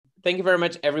Thank you very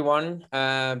much, everyone,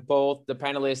 both the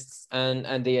panelists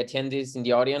and the attendees in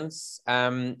the audience.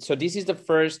 So this is the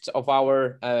first of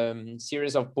our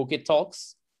series of Bookit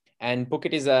Talks. And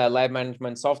Bookit is a lab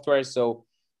management software. So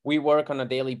we work on a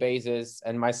daily basis.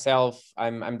 And myself,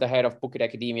 I'm the head of Bookit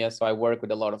Academia. So I work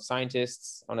with a lot of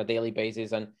scientists on a daily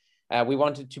basis. And we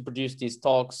wanted to produce these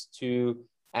talks to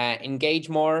engage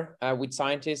more with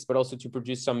scientists, but also to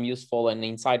produce some useful and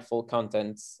insightful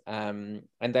content. And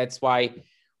that's why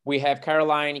we have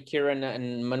Caroline, Kieran,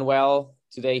 and Manuel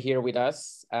today here with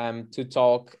us to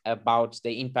talk about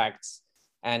the impacts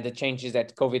and the changes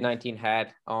that COVID-19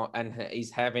 had and is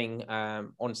having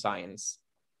on science.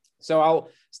 So I'll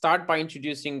start by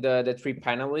introducing the three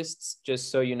panelists,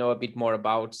 just so you know a bit more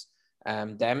about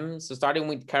them. So starting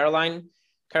with Caroline.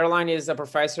 Caroline is a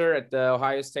professor at the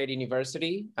Ohio State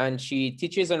University, and she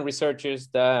teaches and researches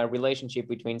the relationship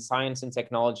between science and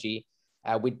technology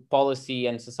with policy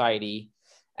and society.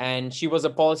 And she was a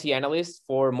policy analyst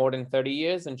for more than 30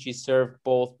 years, and she served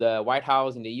both the White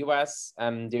House in the US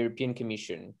and the European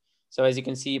Commission. So as you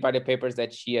can see by the papers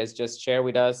that she has just shared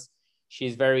with us,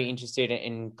 she's very interested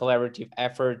in collaborative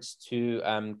efforts to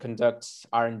conduct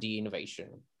R&D innovation.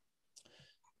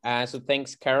 So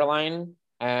thanks, Caroline,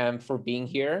 for being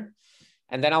here.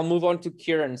 And then I'll move on to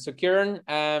Kieran. So Kieran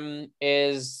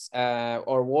is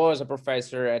or was a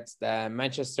professor at the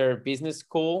Manchester Business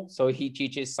School. So he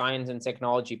teaches science and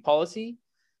technology policy.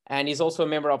 And he's also a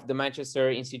member of the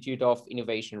Manchester Institute of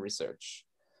Innovation Research.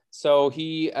 So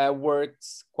he worked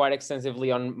quite extensively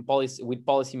on policy with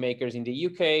policymakers in the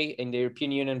UK, in the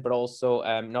European Union, but also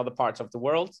in other parts of the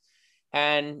world.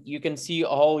 And you can see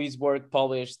all his work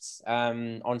published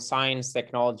on science,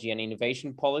 technology, and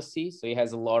innovation policy. So he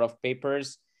has a lot of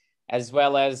papers, as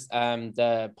well as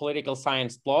the political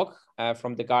science blog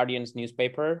from the Guardian's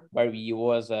newspaper, where he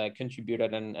was a contributor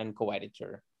and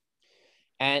co-editor.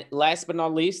 And last but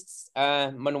not least,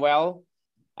 Manuel,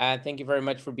 thank you very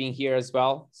much for being here as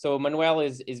well. So Manuel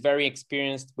is very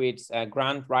experienced with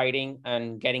grant writing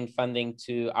and getting funding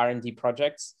to R&D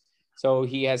projects. So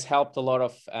he has helped a lot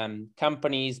of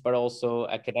companies, but also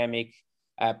academic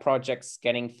projects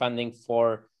getting funding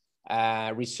for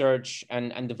research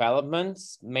and development,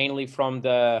 mainly from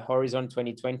the Horizon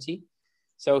 2020.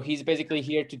 So he's basically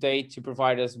here today to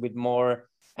provide us with more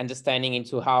understanding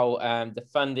into how the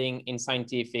funding in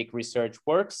scientific research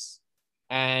works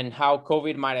and how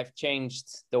COVID might have changed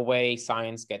the way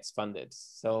science gets funded.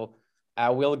 So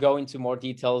we'll go into more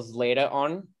details later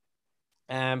on.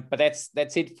 But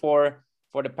that's it for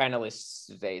the panelists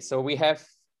today. So we have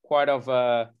quite of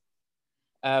a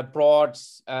broad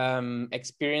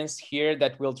experience here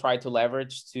that we'll try to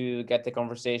leverage to get the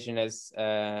conversation as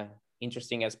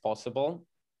interesting as possible.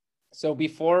 So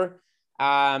before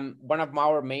one of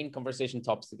our main conversation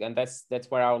topics, and that's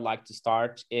where I would like to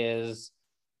start, is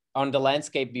on the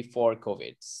landscape before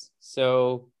COVID.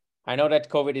 So I know that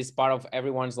COVID is part of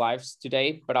everyone's lives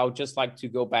today, but I would just like to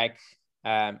go back.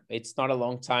 It's not a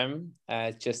long time,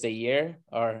 just a year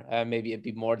or maybe a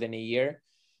bit more than a year,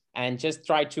 and just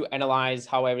try to analyze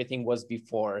how everything was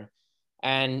before.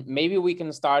 And maybe we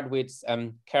can start with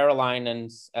Caroline,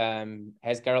 and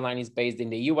as Caroline is based in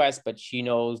the US, but she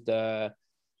knows the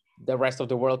rest of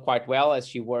the world quite well as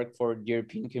she worked for the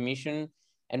European Commission.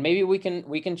 And maybe we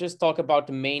can just talk about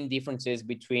the main differences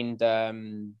between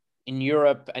the in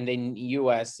Europe and in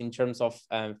US in terms of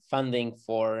funding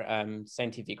for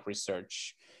scientific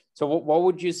research. So what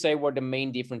would you say were the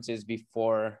main differences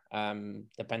before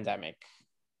the pandemic?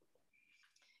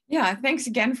 Yeah, thanks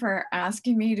again for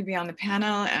asking me to be on the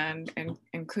panel and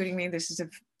including me. This is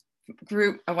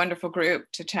a wonderful group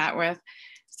to chat with.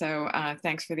 So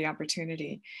thanks for the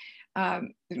opportunity.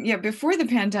 Yeah, before the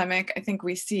pandemic, I think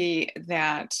we see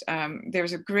that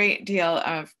there's a great deal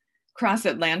of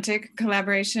cross-Atlantic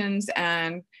collaborations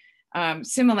and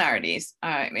similarities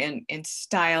in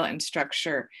style and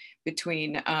structure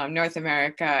between North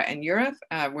America and Europe,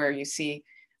 where you see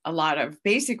a lot of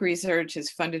basic research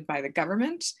is funded by the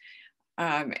government,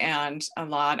 and a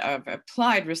lot of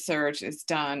applied research is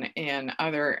done in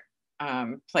other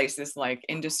places like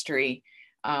industry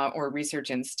or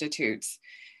research institutes.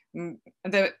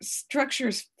 The structure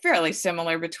is fairly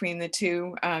similar between the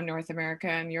two, North America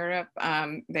and Europe.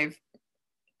 They've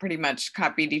pretty much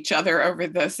copied each other over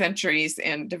the centuries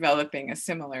in developing a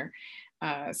similar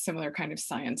kind of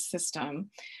science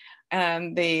system.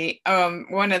 And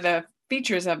one of the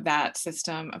features of that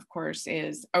system, of course,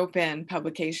 is open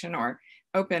publication or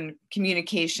open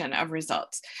communication of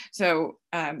results. So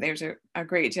there's a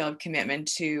great deal of commitment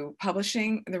to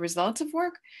publishing the results of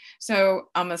work. So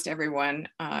almost everyone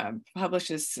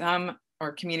publishes some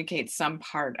or communicates some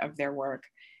part of their work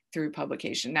through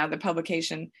publication. Now, the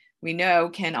publication we know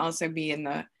can also be in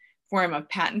the form of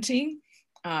patenting,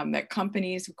 that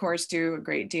companies, of course, do a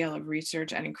great deal of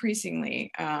research, and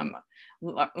increasingly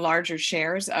larger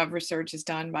shares of research is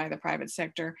done by the private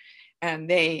sector. And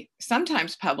they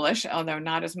sometimes publish, although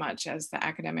not as much as the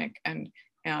academic and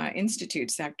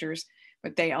institute sectors,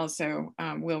 but they also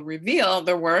will reveal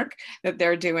the work that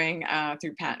they're doing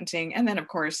through patenting. And then, of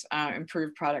course,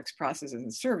 improved products, processes,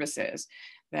 and services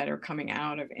that are coming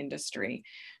out of industry.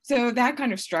 So that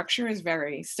kind of structure is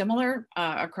very similar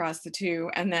across the two.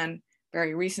 And then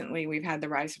very recently, we've had the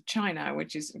rise of China,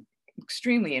 which is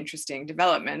extremely interesting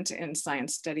development in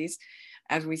science studies,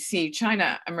 as we see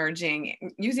China emerging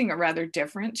using a rather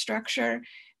different structure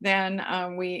than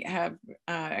we have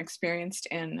experienced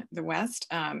in the West.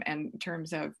 And in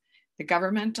terms of the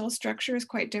governmental structure is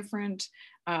quite different.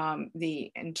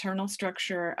 The internal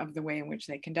structure of the way in which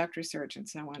they conduct research and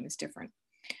so on is different.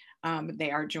 But they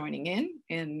are joining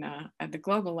in at the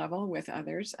global level with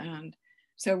others. And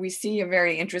so we see a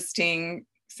very interesting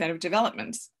set of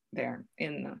developments there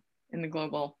in the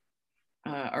global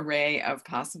array of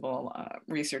possible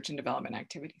research and development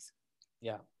activities.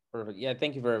 Yeah, perfect. Yeah,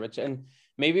 thank you very much. And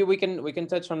maybe we can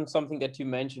touch on something that you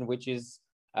mentioned, which is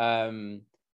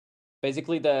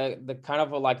basically the kind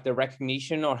of like the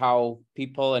recognition or how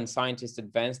people and scientists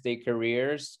advance their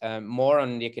careers, more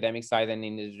on the academic side than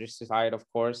in the industry side, of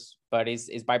course, but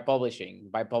is by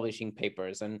publishing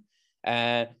papers.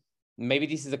 And maybe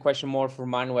this is a question more for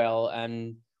Manuel.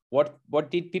 And what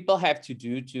did people have to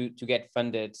do to get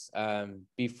funded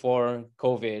before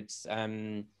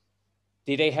COVID?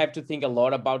 Did they have to think a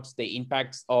lot about the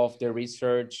impacts of the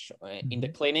research in the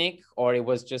clinic, or it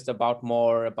was just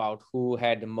more about who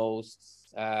had the most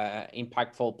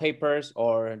impactful papers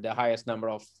or the highest number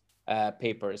of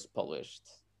papers published?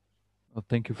 Well,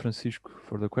 thank you, Francisco,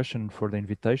 for the question, for the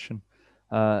invitation.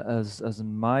 As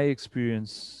my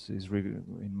experience is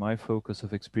in my focus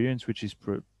of experience, which is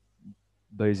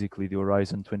basically the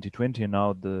Horizon 2020, and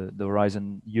now the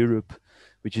Horizon Europe,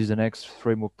 which is the next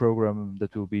framework program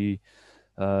that will be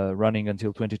running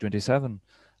until 2027.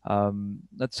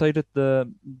 Let's say that the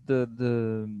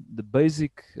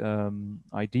basic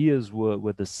ideas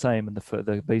were the same, and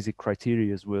the basic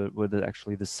criteria were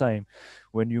actually the same.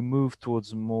 When you move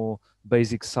towards more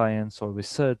basic science or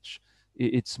research,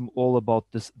 it's all about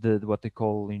what they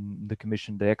call in the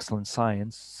Commission the excellent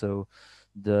science. So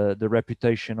the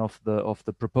reputation of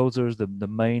the proposers, the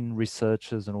main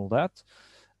researchers, and all that.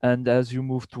 And as you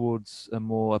move towards a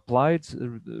more applied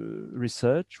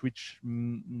research, which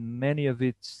many of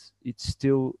it's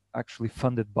still actually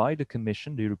funded by the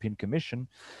Commission, the European Commission,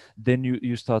 then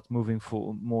you start moving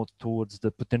more towards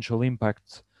the potential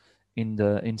impact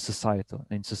in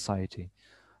society.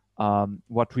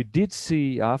 What we did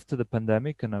see after the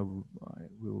pandemic, and I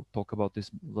will talk about this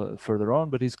further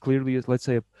on, but is clearly, let's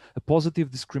say, a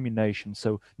positive discrimination.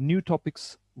 So new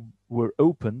topics were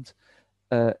opened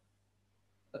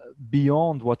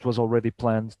beyond what was already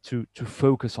planned to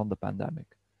focus on the pandemic.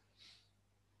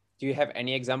 Do you have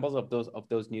any examples of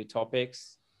those new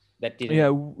topics that didn't? Yeah,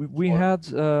 we had,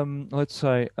 let's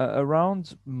say,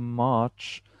 around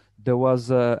March, there was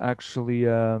actually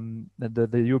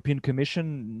the European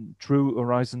Commission, through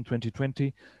Horizon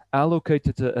 2020,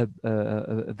 allocated a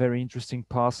very interesting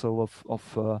parcel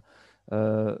of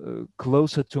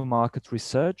closer to market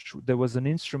research. There was an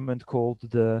instrument called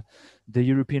the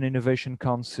European Innovation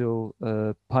Council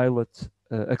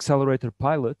Accelerator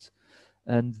Pilot,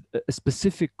 and a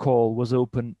specific call was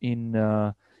open in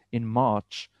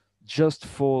March, just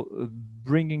for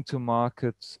bringing to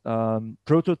market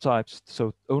prototypes.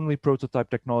 So only prototype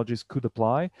technologies could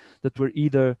apply, that were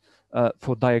either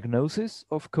for diagnosis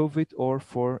of COVID or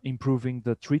for improving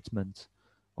the treatment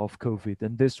of COVID.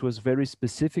 And this was very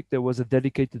specific. There was a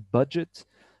dedicated budget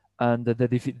and a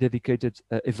dedicated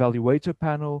evaluator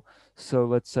panel. So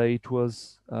let's say it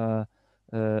was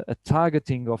a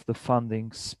targeting of the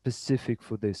funding specific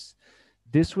for this.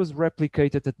 This was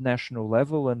replicated at national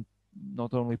level, and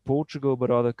not only Portugal, but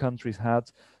other countries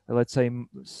had, let's say,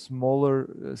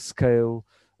 smaller scale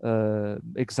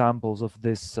examples of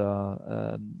this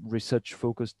research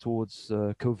focused towards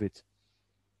COVID.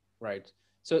 Right.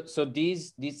 So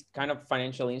these kind of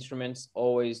financial instruments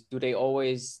do they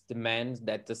always demand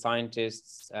that the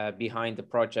scientists behind the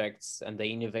projects and the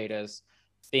innovators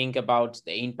think about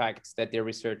the impacts that their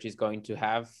research is going to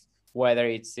have, whether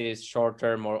it's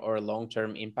short-term or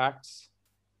long-term impacts?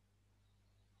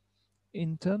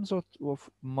 In terms of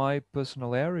my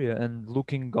personal area, and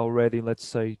looking already, let's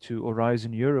say, to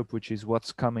Horizon Europe, which is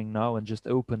what's coming now and just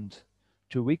opened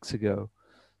 2 weeks ago,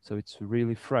 so it's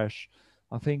really fresh.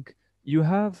 I think you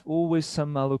have always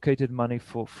some allocated money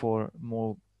for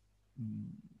more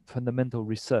fundamental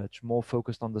research, more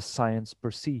focused on the science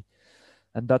per se.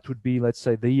 And that would be, let's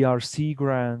say, the ERC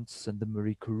grants and the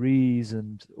Marie Curies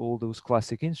and all those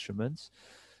classic instruments.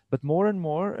 But more and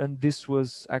more, and this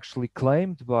was actually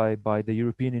claimed by the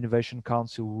European Innovation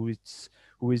Council,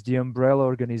 who is the umbrella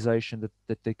organization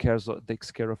that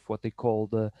takes care of what they call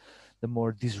the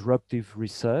more disruptive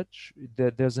research.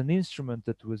 There's an instrument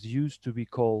that was used to be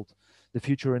called the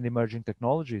Future and Emerging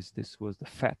Technologies. This was the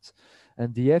FET.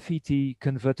 And the FET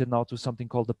converted now to something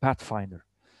called the Pathfinder.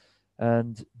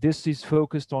 And this is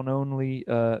focused on only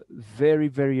very,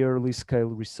 very early scale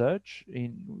research.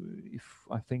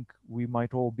 I think we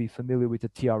might all be familiar with the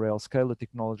TRL scale, the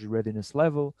technology readiness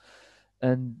level.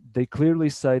 And they clearly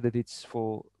say that it's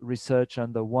for research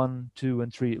under 1, 2,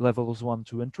 and 3, levels 1,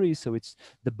 2, and 3. So it's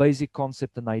the basic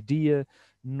concept and idea,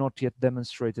 not yet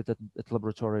demonstrated at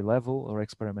laboratory level or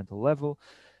experimental level.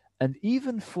 And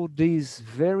even for these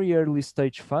very early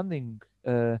stage funding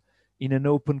in an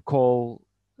open call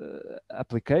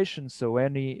application, so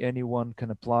anyone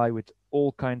can apply with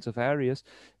all kinds of areas,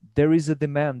 there is a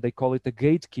demand. They call it a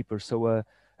gatekeeper. So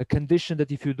a condition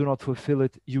that if you do not fulfill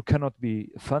it, you cannot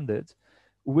be funded,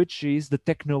 which is the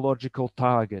technological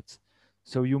target.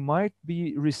 So you might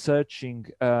be researching,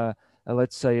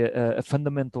 let's say, a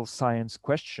fundamental science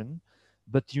question,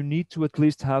 but you need to at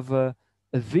least have a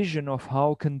vision of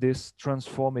how can this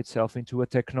transform itself into a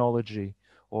technology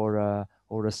or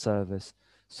a service.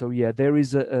 So yeah, there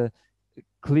is a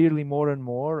clearly more and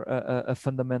more a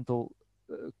fundamental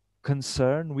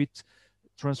concern with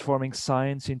transforming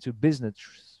science into business,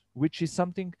 which is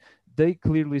something they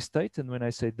clearly state. And when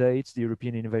I say they, it's the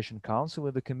European Innovation Council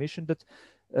and the Commission, that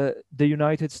the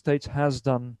United States has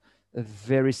done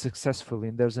very successfully.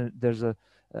 And there's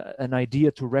an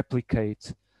idea to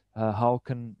replicate how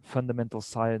can fundamental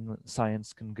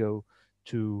science can go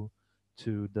to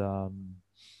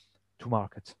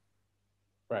market.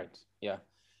 Right. Yeah.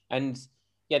 And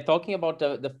yeah, talking about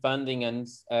the funding, and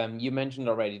you mentioned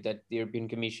already that the European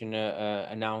Commission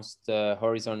announced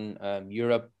Horizon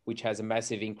Europe, which has a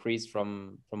massive increase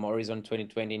from Horizon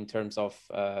 2020 in terms of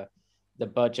the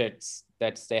budgets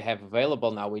that they have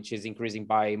available now, which is increasing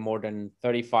by more than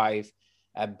 35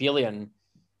 billion.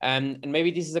 And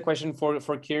maybe this is a question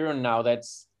for Kieran now.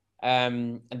 That's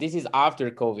and this is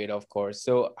after COVID, of course.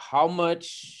 So how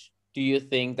much do you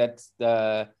think that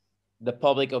the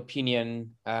public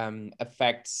opinion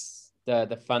affects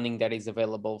the funding that is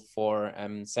available for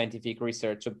scientific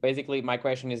research? So basically, my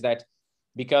question is that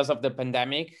because of the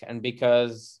pandemic and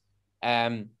because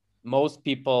most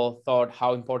people thought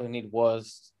how important it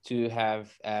was to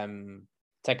have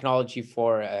technology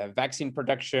for vaccine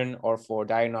production or for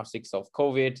diagnostics of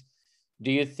COVID,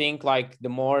 do you think like the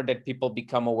more that people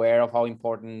become aware of how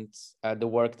important the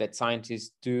work that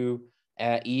scientists do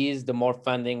is, the more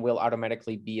funding will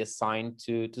automatically be assigned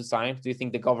to science? Do you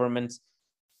think the government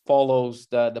follows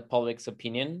the public's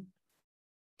opinion?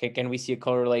 Can we see a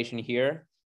correlation here?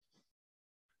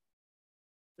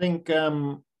 I think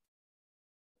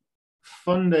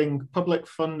public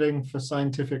funding for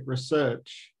scientific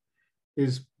research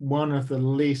is one of the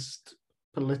least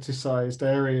politicized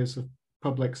areas of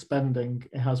public spending.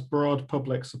 It has broad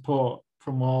public support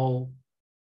from all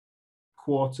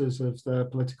quarters of the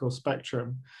political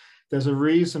spectrum. There's a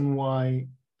reason why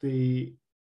the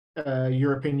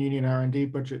European Union R&D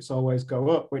budgets always go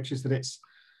up, which is that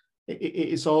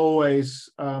it's always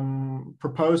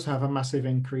proposed to have a massive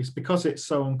increase because it's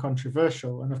so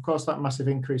uncontroversial. And of course, that massive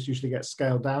increase usually gets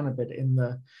scaled down a bit in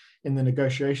the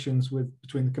negotiations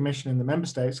between the Commission and the member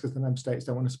states, because the member states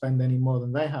don't want to spend any more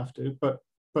than they have to. But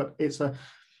it's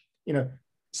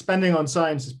spending on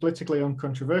science is politically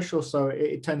uncontroversial, so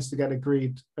it tends to get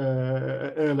agreed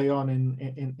early on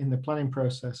in the planning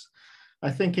process. I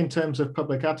think in terms of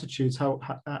public attitudes, how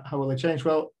will they change?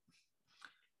 Well,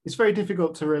 it's very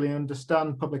difficult to really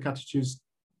understand public attitudes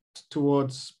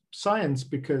towards science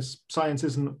because science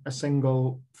isn't a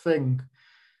single thing.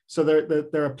 So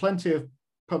there are plenty of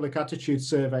public attitude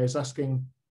surveys asking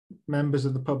members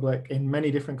of the public in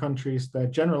many different countries their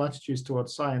general attitudes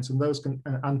towards science, and those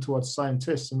and towards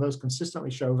scientists, and those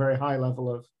consistently show a very high level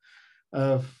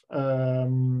of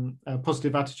a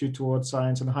positive attitude towards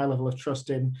science and a high level of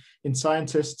trust in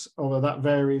scientists, although that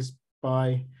varies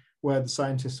by where the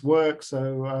scientists work.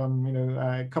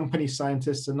 So company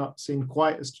scientists are not seen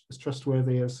quite as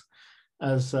trustworthy as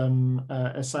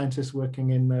scientists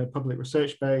working in the public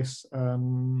research base,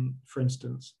 for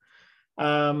instance.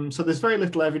 So there's very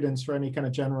little evidence for any kind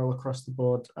of general across the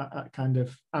board kind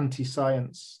of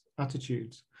anti-science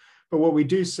attitudes. But what we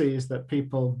do see is that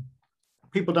people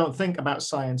people don't think about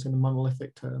science in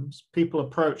monolithic terms. People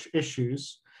approach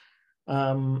issues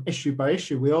issue by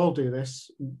issue. We all do this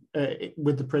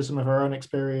with the prism of our own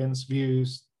experience,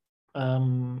 views,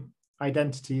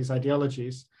 identities,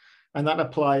 ideologies. And that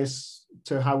applies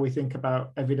to how we think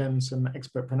about evidence and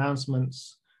expert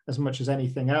pronouncements as much as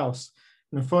anything else.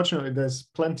 And unfortunately, there's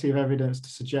plenty of evidence to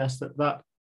suggest that that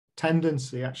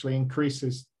tendency actually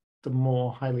increases the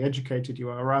more highly educated you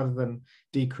are rather than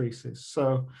decreases.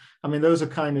 So, I mean, those are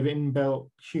kind of inbuilt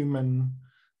human,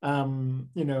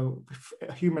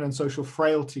 human and social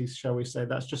frailties, shall we say.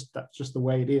 That's just the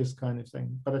way it is, kind of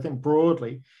thing. But I think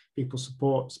broadly, people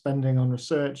support spending on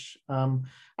research. And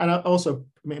also,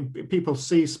 I mean, people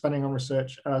see spending on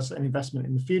research as an investment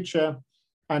in the future.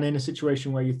 And in a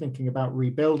situation where you're thinking about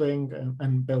rebuilding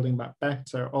and building back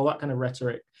better, all that kind of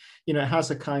rhetoric, it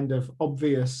has a kind of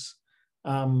obvious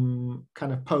kind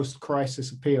of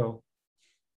post-crisis appeal.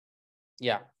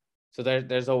 Yeah. So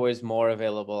there's always more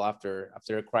available after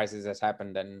a crisis has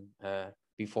happened than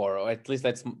before, or at least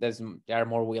they are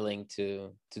more willing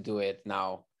to do it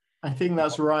now. I think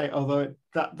that's right, although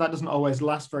that doesn't always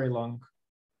last very long.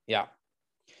 Yeah.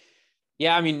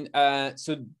 Yeah, I mean,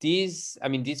 so this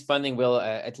funding will,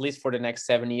 at least for the next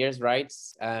 7 years, right?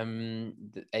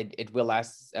 It will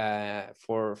last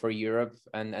for Europe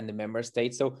and the member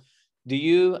states. So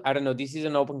I don't know, this is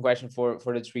an open question for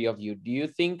the three of you. Do you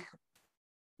think,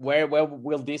 where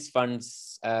will these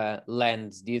funds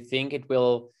land? Do you think it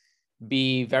will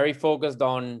be very focused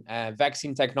on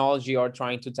vaccine technology or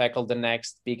trying to tackle the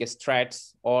next biggest threat?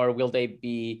 Or will they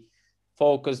be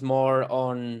focused more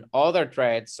on other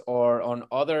threats or on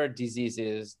other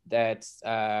diseases that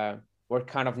were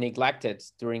kind of neglected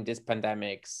during this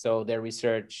pandemic, so their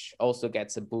research also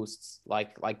gets a boost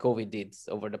like COVID did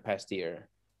over the past year?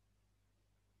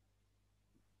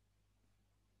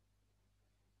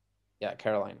 Yeah,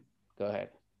 Caroline, go ahead.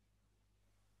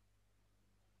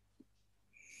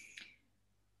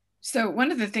 So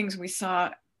one of the things we saw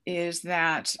is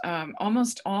that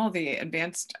almost all the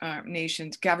advanced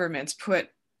nations, governments put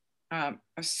a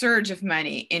surge of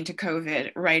money into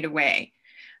COVID right away,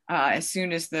 as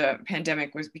soon as the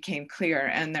pandemic became clear,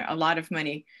 and a lot of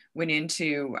money went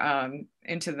into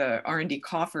the R&D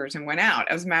coffers and went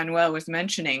out. As Manuel was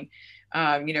mentioning,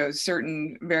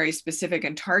 certain very specific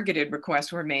and targeted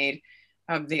requests were made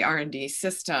of the R&D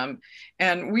system.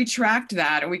 And we tracked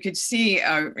that, and we could see,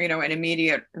 an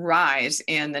immediate rise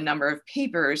in the number of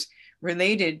papers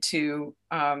related to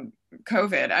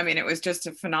COVID. I mean, it was just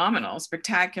a phenomenal,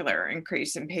 spectacular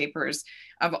increase in papers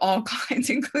of all kinds,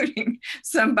 including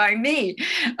some by me,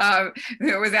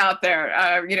 who was out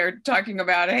there, talking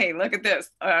about, hey, look at this.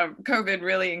 COVID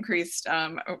really increased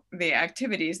the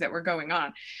activities that were going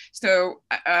on. So,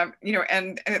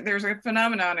 and there's a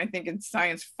phenomenon, I think, in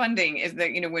science funding is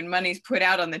that, when money's put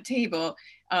out on the table,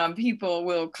 people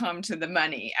will come to the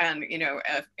money, and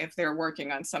if they're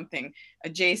working on something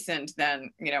adjacent,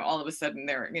 then all of a sudden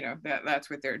they're that's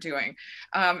what they're doing.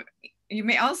 You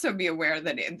may also be aware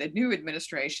that the new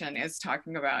administration is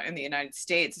talking about, in the United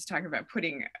States, is talking about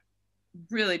putting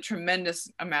really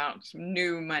tremendous amounts of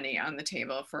new money on the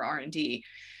table for R&D.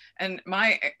 And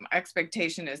my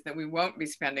expectation is that we won't be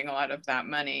spending a lot of that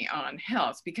money on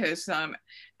health, because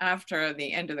after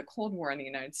the end of the Cold War in the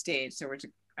United States, there was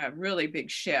a really big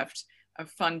shift of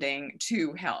funding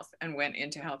to health and went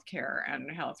into healthcare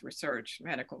and health research,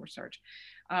 medical research.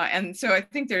 And so I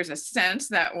think there's a sense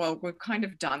that, well, we've kind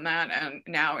of done that, and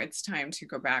now it's time to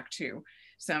go back to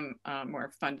some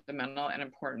more fundamental and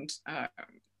important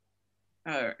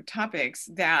topics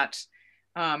that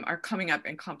are coming up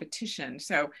in competition.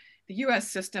 So the US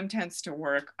system tends to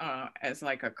work as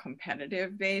like a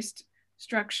competitive based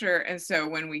structure. And so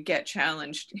when we get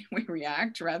challenged, we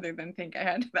react rather than think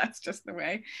ahead. That's just the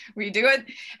way we do it.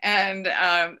 And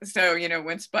so,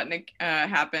 when Sputnik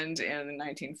happened in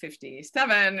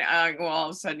 1957, all of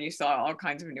a sudden you saw all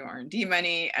kinds of new R&D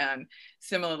money. And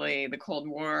similarly, the Cold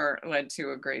War led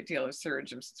to a great deal of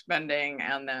surge of spending.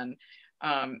 And then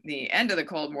the end of the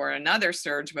Cold War, another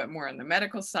surge, but more on the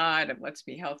medical side of let's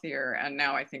be healthier. And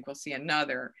now I think we'll see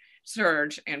another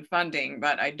surge in funding,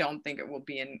 but I don't think it will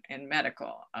be in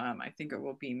medical. I think it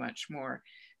will be much more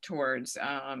towards,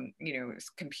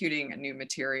 computing new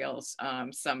materials,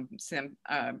 some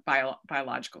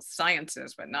biological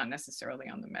sciences, but not necessarily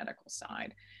on the medical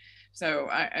side. So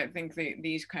I think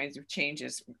these kinds of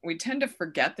changes, we tend to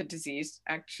forget the disease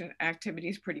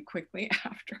activities pretty quickly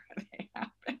after they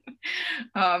happen.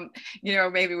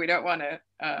 Maybe we don't want to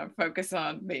focus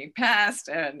on being past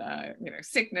and,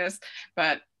 sickness,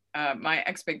 but my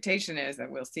expectation is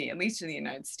that we'll see, at least in the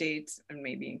United States and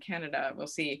maybe in Canada, we'll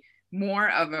see more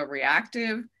of a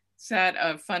reactive set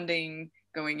of funding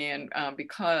going in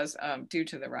because due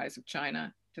to the rise of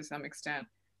China to some extent.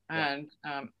 And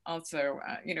also,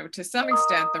 you know, to some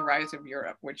extent, the rise of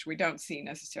Europe, which we don't see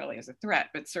necessarily as a threat,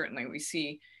 but certainly we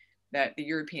see that the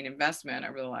European investment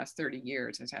over the last 30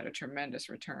 years has had a tremendous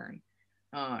return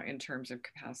in terms of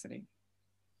capacity.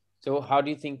 So how do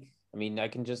you think, I mean, I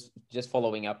can just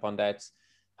following up on that,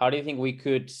 how do you think we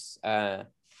could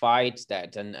fight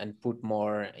that and put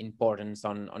more importance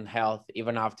on health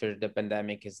even after the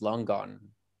pandemic is long gone?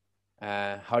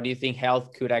 How do you think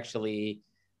health could actually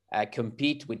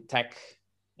compete with tech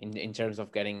in terms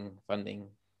of getting funding?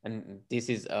 And this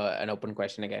is an open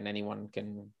question again, anyone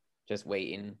can just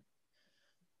weigh in.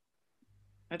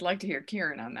 I'd like to hear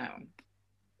Kieran on that one.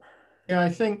 Yeah, I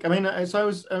think, I mean, as I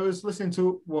was listening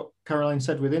to what Caroline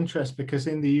said with interest, because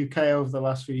in the UK over the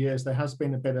last few years, there has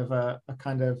been a bit of a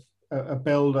kind of a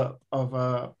build-up of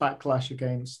a backlash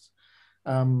against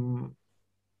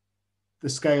the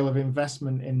scale of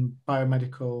investment in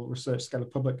biomedical research, scale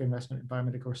of public investment in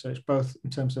biomedical research, both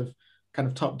in terms of kind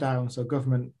of top-down, so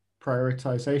government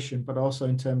prioritization, but also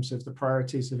in terms of the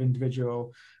priorities of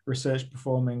individual research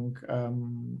performing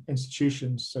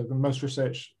institutions. So the most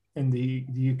research in the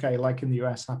UK, like in the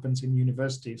US, happens in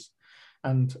universities.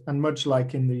 And much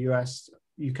like in the US,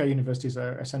 UK universities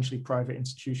are essentially private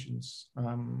institutions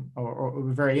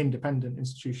or very independent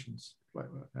institutions,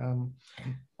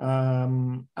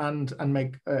 and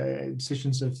make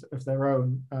decisions of their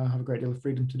own, have a great deal of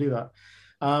freedom to do that.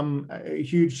 A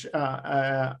huge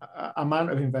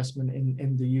amount of investment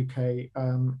in the UK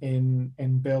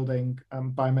in building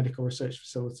biomedical research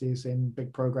facilities in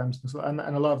big programs, and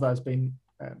a lot of that has been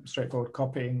straightforward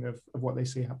copying of what they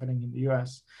see happening in the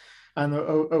US. And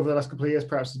over the last couple of years,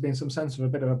 perhaps there's been some sense of a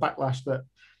bit of a backlash that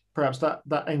perhaps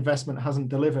that investment hasn't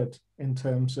delivered in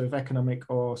terms of economic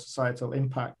or societal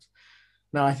impact.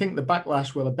 Now, I think the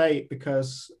backlash will abate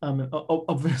because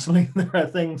obviously there are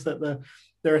things that the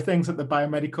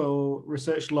biomedical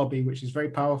research lobby, which is very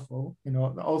powerful. You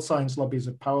know, all science lobbies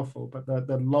are powerful, but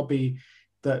the lobby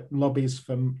that lobbies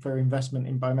for investment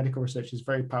in biomedical research is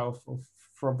very powerful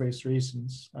for obvious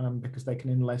reasons, because they can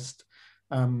enlist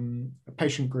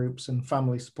patient groups and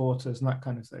family supporters and that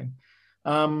kind of thing.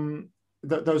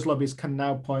 Those lobbies can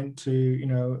now point to, you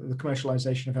know, the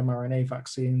commercialization of mRNA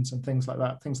vaccines and things like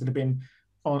that, things that have been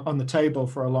on the table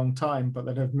for a long time, but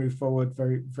that have moved forward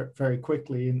very, very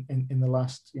quickly in the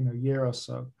last, you know, year or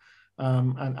so,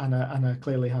 and are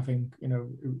clearly having, you know,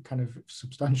 kind of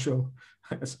substantial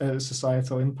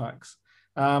societal impacts.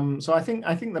 So I think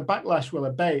the backlash will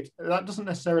abate. That doesn't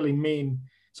necessarily mean,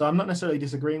 so I'm not necessarily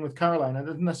disagreeing with Caroline. It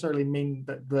doesn't necessarily mean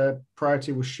that the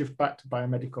priority will shift back to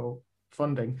biomedical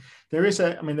funding. There is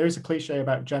a cliche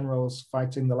about generals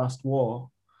fighting the last war.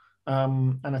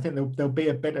 And I think there'll be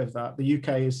a bit of that. The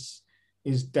UK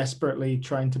is desperately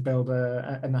trying to build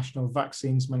a national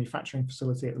vaccines manufacturing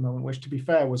facility at the moment, which, to be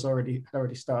fair, had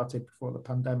already started before the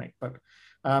pandemic. But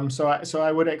so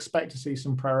I would expect to see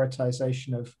some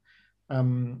prioritization of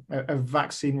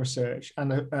vaccine research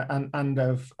and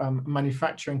of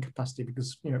manufacturing capacity,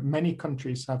 because, you know, many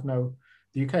countries have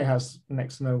the UK has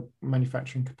next to no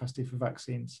manufacturing capacity for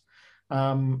vaccines,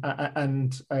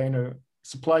 and you know,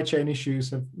 supply chain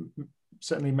issues have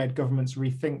certainly made governments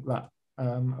rethink that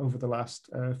over the last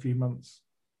few months.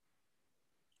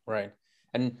 Right.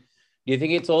 And do you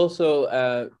think it's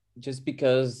also just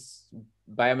because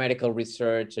biomedical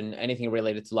research and anything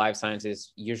related to life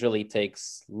sciences usually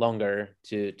takes longer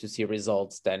to see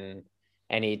results than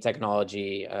any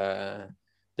technology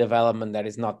development that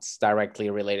is not directly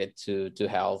related to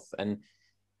health?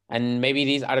 And maybe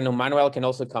these, I don't know, Manuel can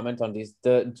also comment on this.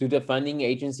 Do the funding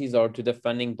agencies or do the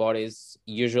funding bodies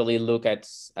usually look at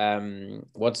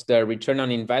what's the return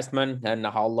on investment and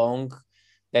how long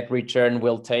that return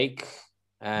will take?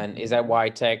 And is that why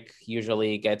tech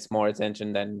usually gets more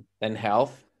attention than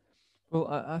health? Well,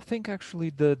 I think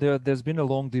actually there's been a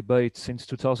long debate since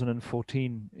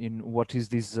 2014 in what is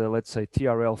this, let's say,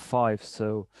 TRL5.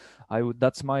 So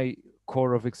that's my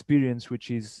core of experience,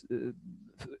 which is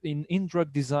in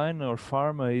drug design or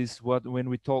pharma is what when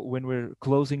we're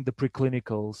closing the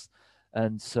preclinicals,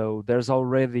 and so there's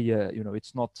already you know,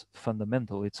 it's not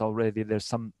fundamental, it's already there's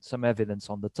some evidence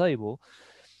on the table.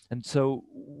 And so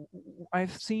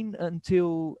I've seen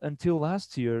until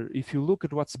last year, if you look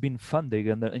at what's been funded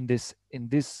and in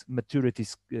this maturity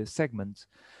segment,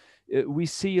 we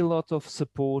see a lot of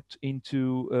support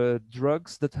into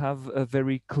drugs that have a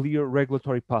very clear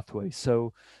regulatory pathway.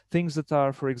 So things that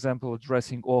are, for example,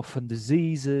 addressing orphan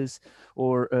diseases,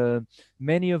 or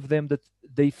many of them that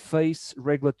they face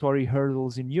regulatory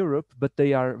hurdles in Europe, but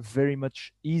they are very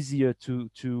much easier to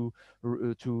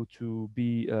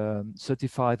be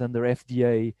certified under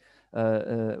FDA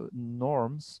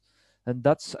norms, and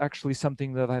that's actually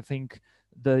something that I think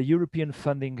the European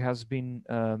funding has been,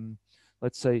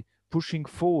 let's say, pushing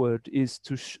forward, is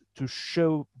to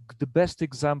show the best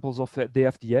examples of the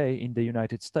FDA in the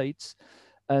United States,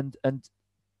 and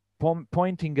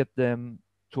pointing at them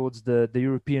towards the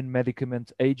European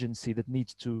Medicament Agency that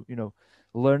needs to, you know,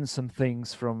 learn some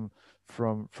things from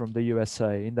the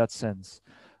USA in that sense.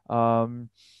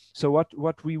 So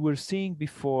what we were seeing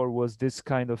before was this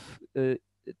kind of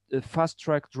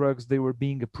fast-track drugs. They were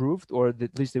being approved, or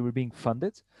at least they were being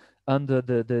funded under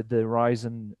the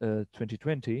Horizon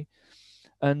 2020.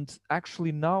 And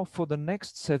actually now for the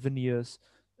next 7 years,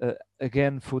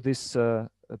 again, for this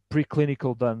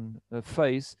preclinical done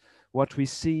phase, what we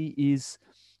see is,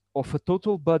 of a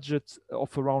total budget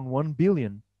of around 1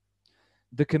 billion,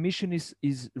 the Commission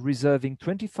is reserving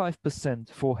 25%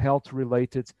 for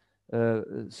health-related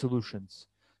solutions.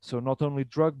 So not only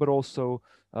drug, but also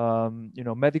you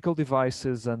know, medical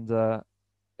devices and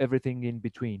everything in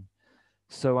between.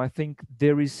 So I think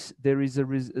there is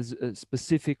a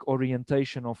specific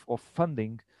orientation of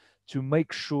funding to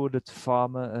make sure that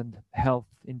pharma and health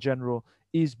in general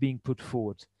is being put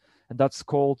forward. And that's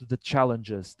called the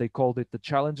challenges. They called it the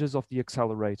challenges of the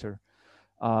accelerator.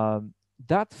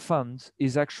 That fund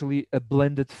is actually a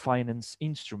blended finance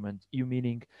instrument,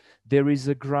 meaning there is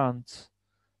a grant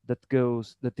that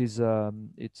goes, that is, there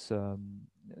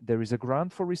is a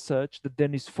grant for research that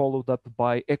then is followed up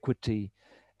by equity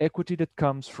that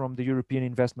comes from the European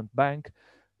Investment Bank,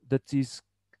 that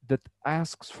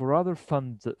asks for other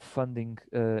funding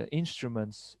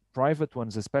instruments, private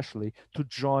ones especially, to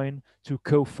join, to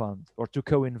co-fund or to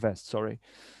co-invest. Sorry.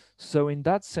 So in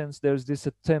that sense, there's this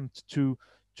attempt to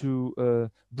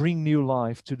bring new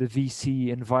life to the VC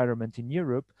environment in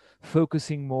Europe,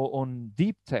 focusing more on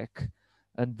deep tech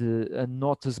and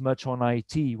not as much on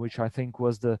IT, which I think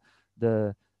was the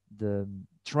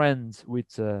trend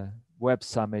with Web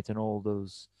Summit and all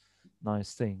those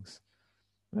nice things.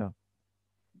 Yeah.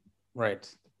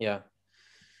 Right. Yeah.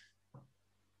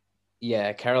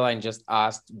 Yeah. Caroline just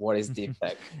asked, what is deep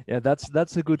tech? Yeah,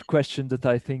 that's a good question that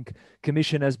I think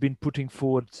Commission has been putting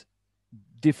forward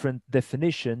different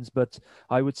definitions, but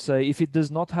I would say if it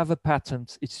does not have a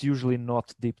patent, it's usually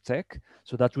not deep tech.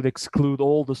 So that would exclude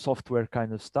all the software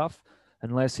kind of stuff,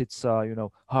 unless it's you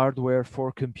know, hardware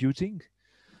for computing.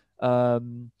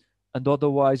 And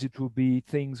otherwise it will be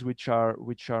things which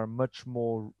are much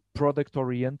more product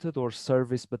oriented or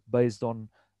service, but based on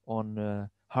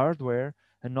hardware,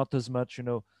 and not as much, you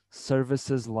know,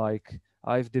 services like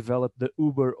I've developed the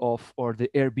Uber off or the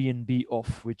Airbnb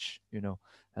off, which, you know,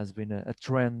 has been a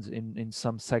trend in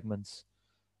some segments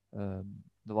the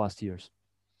last years.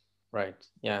 Right.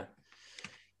 Yeah.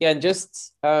 Yeah. And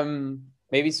just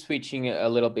maybe switching a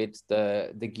little bit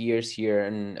the gears here,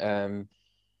 and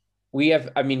we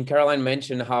have, I mean, Caroline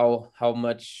mentioned how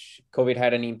much COVID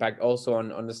had an impact also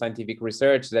on the scientific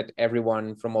research, that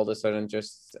everyone from all of a sudden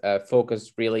just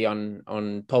focused really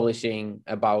on publishing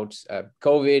about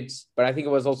COVID. But I think it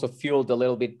was also fueled a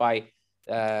little bit by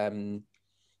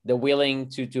the willing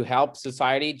to help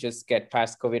society just get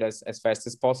past COVID as fast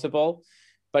as possible.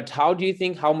 But how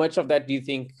much of that do you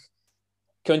think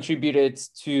contributed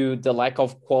to the lack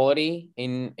of quality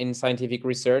in scientific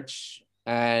research?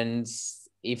 And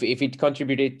if it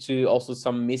contributed to also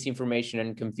some misinformation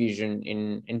and confusion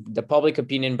in the public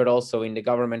opinion, but also in the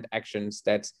government actions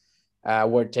that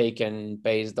were taken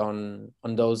based on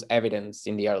those evidence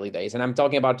in the early days. And I'm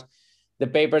talking about the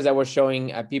papers that were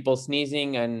showing people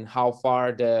sneezing and how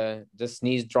far the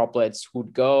sneeze droplets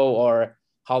would go, or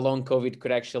how long COVID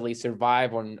could actually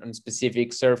survive on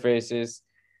specific surfaces.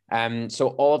 So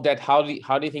all of that, how do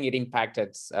you think it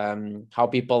impacted how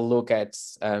people look at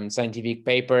scientific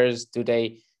papers? Do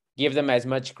they give them as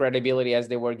much credibility as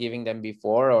they were giving them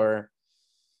before, or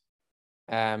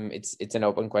it's an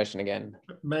open question again?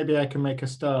 Maybe I can make a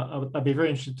start. I'd be very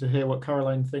interested to hear what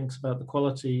Caroline thinks about the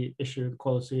quality issue, the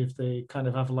quality of the kind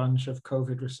of avalanche of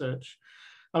COVID research.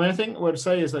 I mean, I think what I'd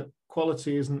say is that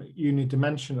quality isn't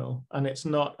unidimensional and it's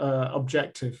not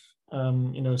objective.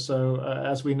 You know, so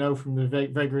as we know from the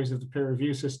vagaries of the peer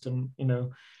review system, you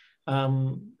know,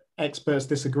 experts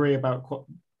disagree about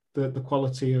the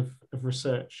quality of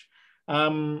research.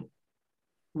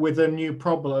 With a new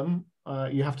problem,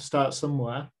 you have to start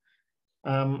somewhere,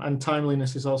 and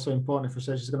timeliness is also important if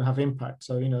research is going to have impact.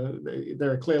 So, you know,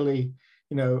 there are clearly,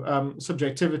 you know,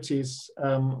 subjectivities,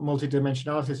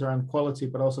 multidimensionalities around quality,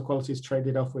 but also quality is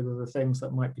traded off with other things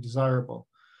that might be desirable.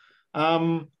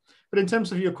 But in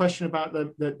terms of your question about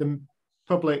the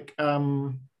public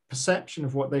perception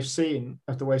of what they've seen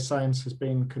of the way science has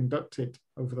been conducted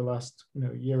over the last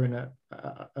year and a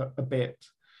bit,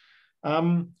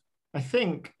 I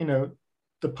think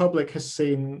the public has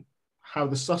seen how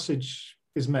the sausage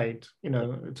is made.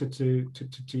 To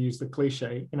use the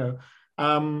cliche.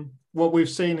 What we've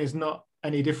seen is not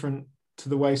any different to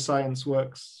the way science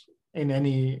works in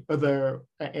any other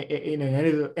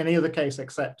case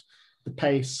except the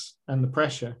pace and the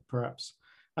pressure, perhaps.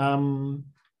 But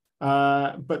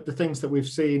the things that we've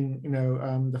seen,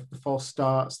 the false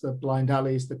starts, the blind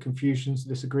alleys, the confusions, the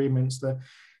disagreements, the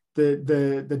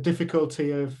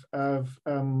difficulty of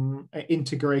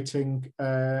integrating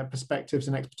perspectives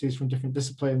and expertise from different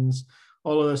disciplines,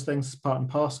 all of those things is part and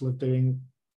parcel of doing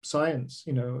science.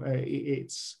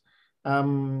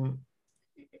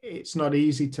 It's not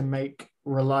easy to make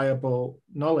reliable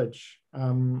knowledge,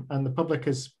 and the public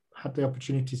has had the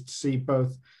opportunities to see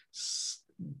both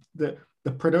the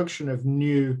production of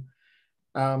new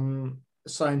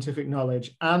scientific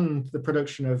knowledge and the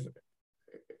production of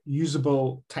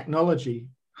usable technology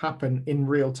happen in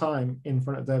real time in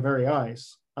front of their very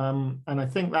eyes. And I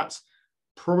think that's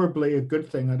probably a good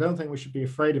thing. I don't think we should be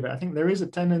afraid of it. I think there is a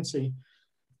tendency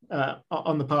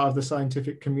on the part of the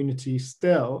scientific community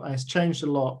still, and it's changed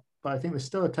a lot, but I think there's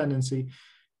still a tendency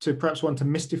to perhaps want to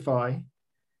mystify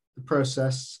the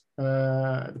processes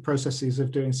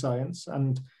of doing science,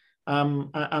 and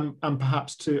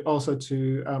perhaps to also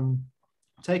to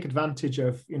take advantage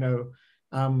of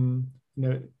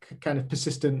kind of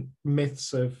persistent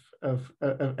myths of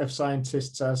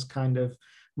scientists as kind of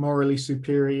morally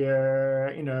superior,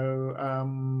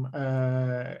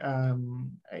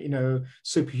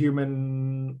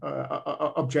 superhuman,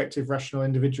 objective, rational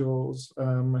individuals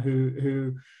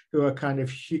who are kind of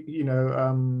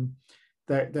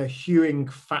they're hewing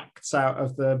facts out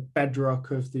of the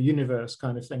bedrock of the universe,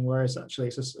 kind of thing. Whereas actually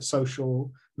it's a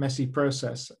social, messy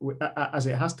process, as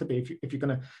it has to be if you're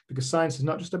going to, because science is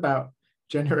not just about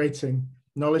generating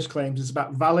knowledge claims, it's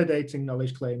about validating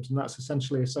knowledge claims, and that's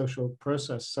essentially a social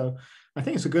process. So I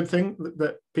think it's a good thing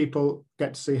that people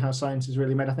get to see how science is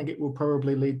really made. I think it will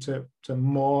probably lead to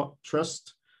more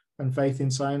trust and faith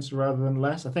in science rather than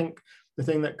less. I think the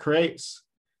thing that creates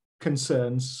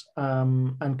concerns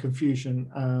and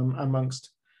confusion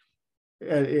amongst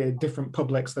different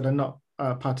publics that are not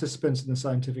participants in the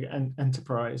scientific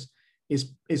enterprise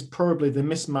is probably the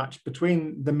mismatch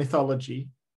between the mythology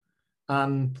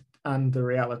and the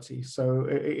reality. So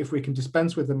if we can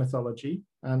dispense with the mythology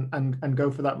and go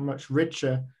for that much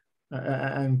richer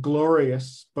and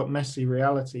glorious but messy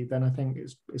reality, then I think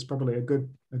it's probably a good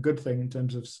thing in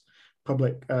terms of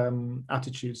public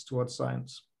attitudes towards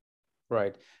science.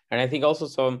 Right, and I think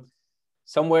also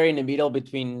somewhere in the middle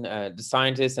between the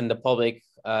scientists and the public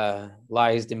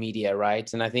lies the media,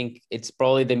 right? And I think it's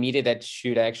probably the media that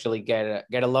should actually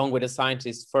get along with the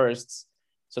scientists first,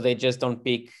 so they just don't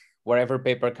pick wherever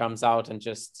paper comes out and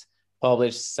just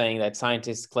publish saying that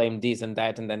scientists claim this and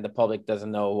that, and then the public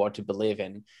doesn't know what to believe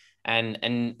in.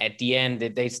 And at the end,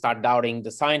 they start doubting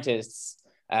the scientists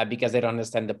because they don't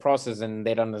understand the process, and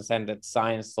they don't understand that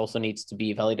science also needs to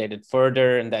be validated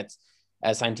further, and that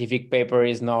a scientific paper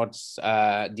is not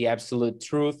the absolute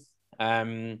truth,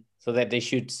 so that they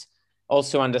should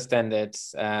also understand it.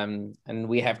 And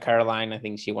we have Caroline, I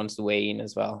think she wants to weigh in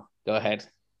as well. Go ahead.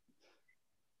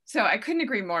 So I couldn't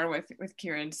agree more with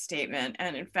Kieran's statement.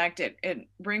 And in fact, it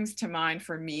brings to mind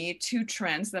for me two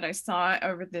trends that I saw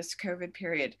over this COVID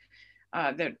period.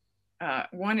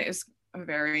 One is a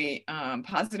very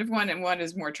positive one, and one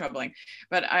is more troubling.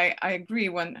 But I agree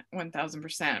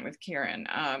 1000% with Kieran.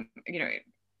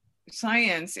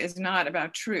 Science is not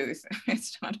about truth.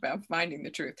 It's not about finding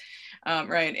the truth,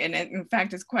 right? And in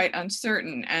fact, it's quite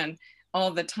uncertain, and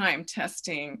all the time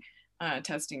testing,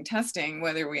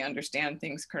 whether we understand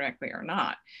things correctly or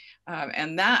not.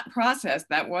 And that process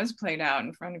that was played out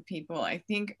in front of people, I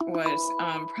think was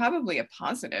probably a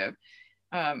positive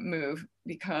move,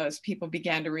 because people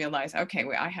began to realize, okay,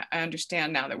 I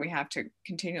understand now that we have to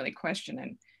continually question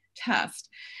and test.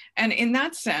 And in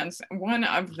that sense, one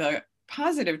of the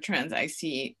positive trends I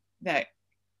see that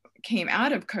came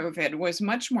out of COVID was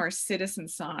much more citizen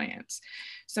science.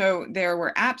 So there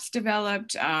were apps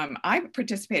developed. I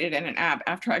participated in an app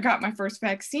after I got my first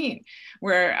vaccine,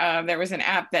 where there was an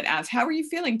app that asked, how are you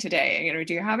feeling today?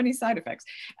 Do you have any side effects?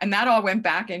 And that all went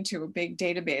back into a big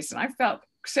database. And I felt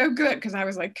so good because I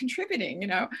was like contributing, you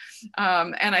know.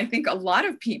 And I think a lot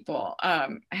of people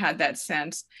had that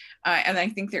sense. And I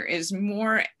think there is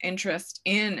more interest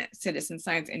in citizen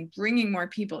science in bringing more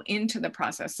people into the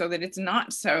process so that it's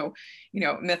not so, you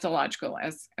know, mythological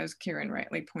as Kieran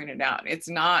rightly pointed out. It's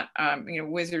not, you know,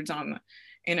 wizards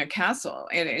in a castle.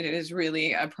 It is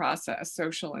really a process,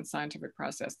 social and scientific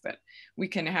process that we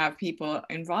can have people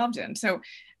involved in. So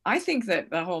I think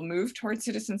that the whole move towards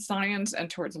citizen science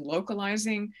and towards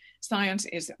localizing science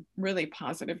is a really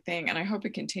positive thing. And I hope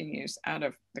it continues out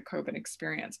of the COVID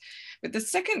experience. But the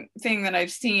second thing that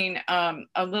I've seen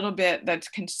a little bit that's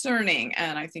concerning,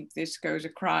 and I think this goes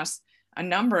across a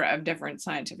number of different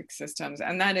scientific systems,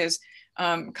 and that is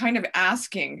kind of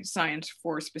asking science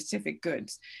for specific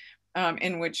goods.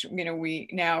 In which, you know, we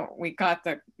got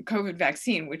the COVID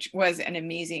vaccine, which was an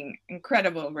amazing,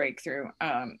 incredible breakthrough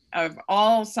of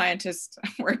all scientists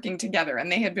working together, and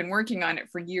they had been working on it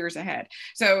for years ahead.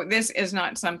 So this is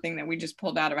not something that we just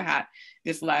pulled out of a hat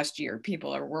this last year.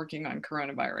 People are working on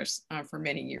coronavirus for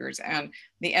many years, and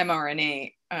the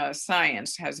mRNA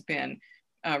science has been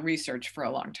researched for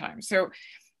a long time. So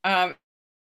out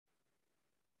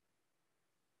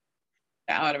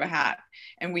of a hat,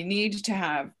 and we need to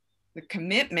have the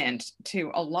commitment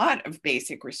to a lot of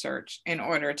basic research in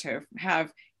order to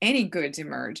have any goods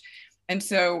emerge. And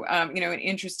so, you know,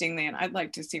 interestingly, and I'd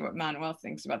like to see what Manuel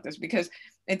thinks about this, because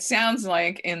it sounds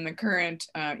like in the current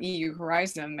EU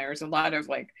horizon, there's a lot of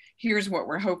like, here's what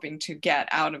we're hoping to get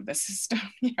out of the system,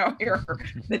 you know, here are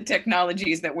the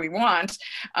technologies that we want,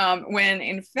 when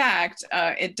in fact,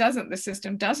 the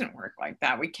system doesn't work like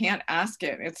that. We can't ask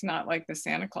it. It's not like the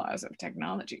Santa Claus of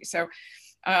technology. So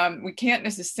we can't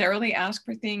necessarily ask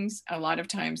for things. A lot of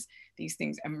times these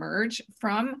things emerge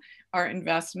from our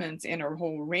investments in a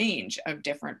whole range of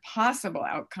different possible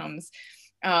outcomes.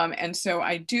 And so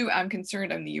I'm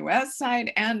concerned on the US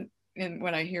side, and in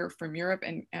what I hear from Europe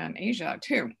and Asia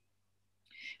too,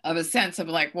 of a sense of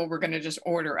like, well, we're going to just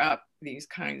order up these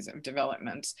kinds of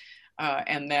developments.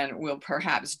 And then we'll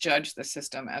perhaps judge the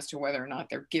system as to whether or not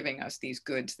they're giving us these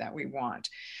goods that we want.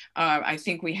 I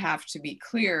think we have to be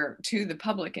clear to the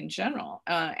public in general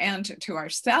and to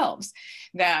ourselves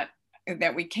that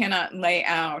we cannot lay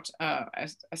out a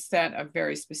set of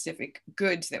very specific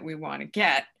goods that we want to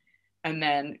get and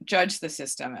then judge the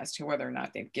system as to whether or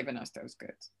not they've given us those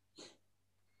goods.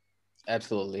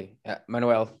 Absolutely.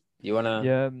 Manuel, you want to?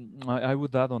 Yeah, I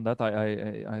would add on that.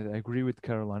 I agree with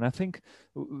Caroline. I think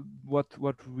what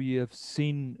we have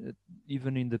seen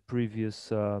even in the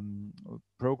previous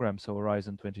program, so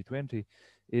Horizon 2020,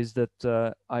 is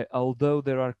that although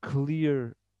there are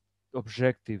clear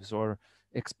objectives or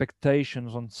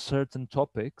expectations on certain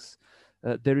topics,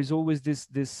 there is always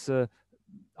this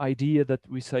idea that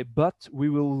we say, but we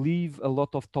will leave a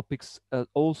lot of topics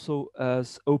also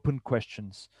as open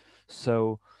questions.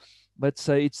 So let's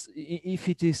say if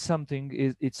it is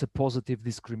something, it's a positive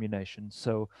discrimination.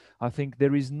 So I think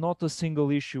there is not a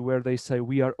single issue where they say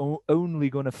we are only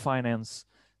going to finance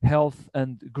health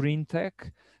and green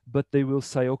tech, but they will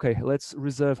say, okay, let's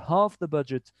reserve half the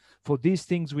budget for these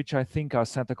things, which I think are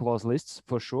Santa Claus lists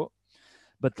for sure,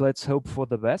 but let's hope for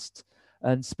the best.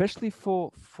 And especially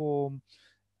for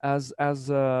as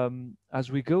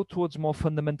we go towards more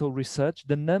fundamental research,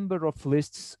 the number of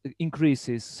lists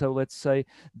increases. So let's say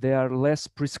they are less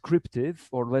prescriptive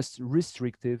or less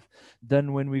restrictive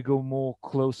than when we go more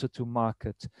closer to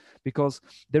market, because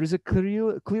there is a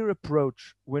clear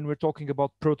approach when we're talking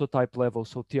about prototype level,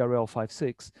 so TRL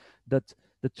 5.6, that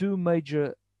the two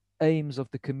major aims of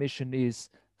the Commission is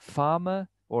pharma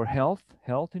or health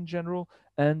in general,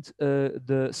 and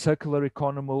the circular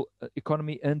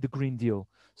economy and the Green Deal.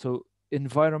 So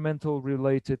environmental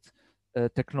related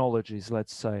technologies,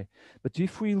 let's say. But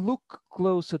if we look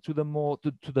closer to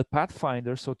the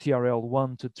Pathfinder, so TRL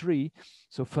 1 to 3,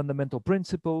 so fundamental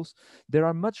principles, there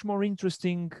are much more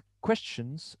interesting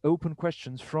questions, open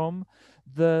questions from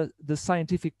the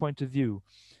scientific point of view.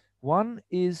 One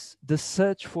is the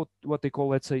search for what they call,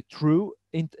 let's say, true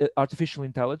artificial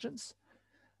intelligence.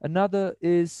 Another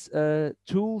is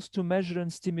tools to measure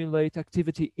and stimulate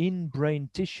activity in brain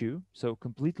tissue, so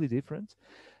completely different.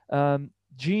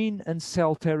 Gene and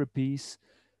cell therapies,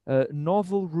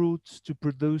 novel routes to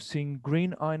producing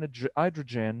green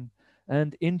hydrogen,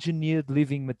 and engineered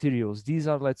living materials. These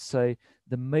are, let's say,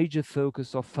 the major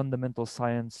focus of fundamental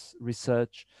science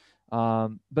research.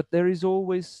 But there is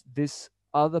always this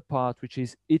other part, which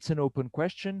is it's an open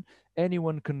question.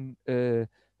 Anyone can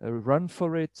run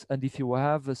for it, and if you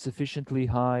have a sufficiently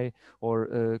high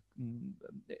or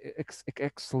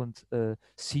excellent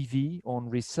CV on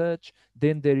research,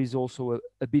 then there is also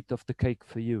a bit of the cake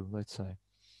for you, let's say.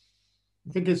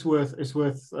 I think it's worth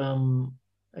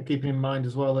keeping in mind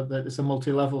as well that it's a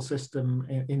multi-level system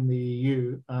in the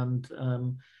EU, and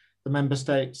the member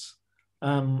states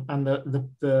and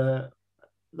the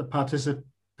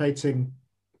participating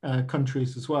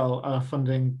countries as well are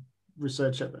funding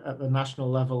research at the national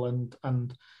level, and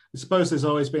I suppose there's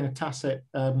always been a tacit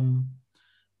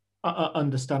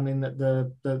understanding that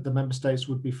the member states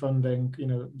would be funding, you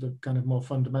know, the kind of more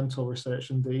fundamental research,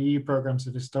 and the EU programs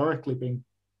have historically been,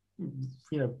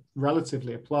 you know,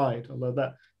 relatively applied, although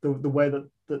that the way that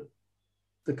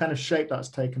the kind of shape that's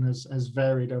taken has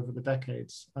varied over the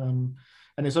decades.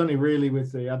 And it's only really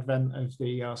with the advent of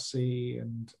the ERC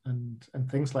and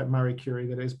things like Marie Curie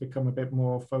that it's become a bit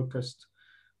more focused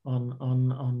on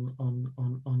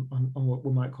what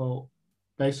we might call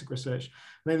basic research.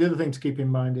 I think the other thing to keep in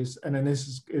mind is, and then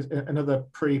this is another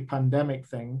pre-pandemic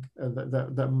thing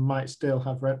that might still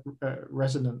have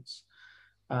resonance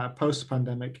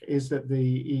post-pandemic, is that the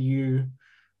EU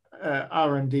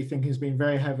R&D thinking has been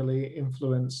very heavily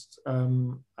influenced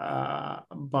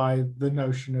by the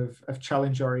notion of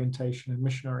challenge orientation and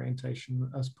mission orientation,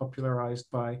 as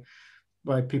popularized by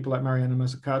people like Mariana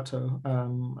Mazzucato,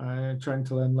 trying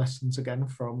to learn lessons again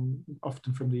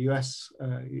often from the US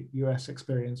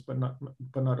experience, but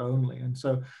not only. And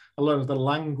so a lot of the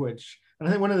language, and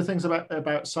I think one of the things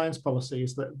about science policy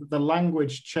is that the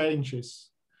language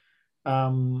changes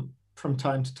from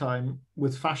time to time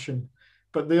with fashion,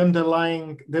 but the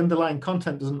underlying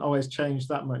content doesn't always change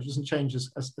that much. It doesn't change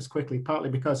as quickly, partly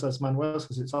because, as Manuel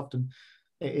says, it's often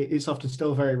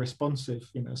still very responsive,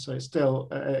 you know, so it's still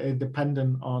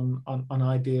dependent on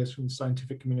ideas from the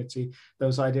scientific community.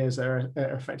 Those ideas are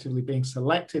effectively being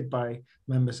selected by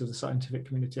members of the scientific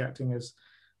community acting as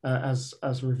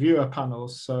reviewer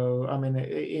panels. So, I mean,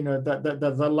 you know,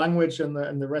 the language and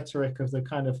the rhetoric of the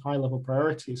kind of high-level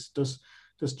priorities does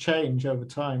change over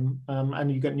time,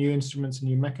 and you get new instruments and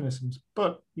new mechanisms,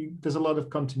 but there's a lot of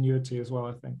continuity as well,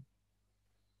 I think.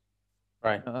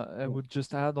 Right. I would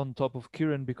just add on top of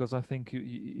Kieran, because I think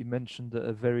you mentioned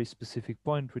a very specific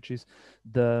point, which is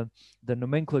the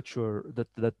nomenclature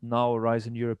that now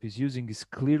Horizon Europe is using is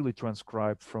clearly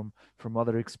transcribed from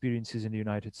other experiences in the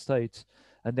United States.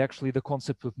 And actually the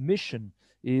concept of mission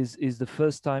is the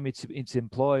first time it's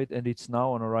employed, and it's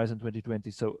now on Horizon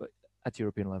 2020. So at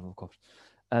European level, of course.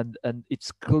 And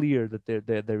it's clear that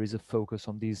there is a focus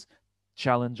on these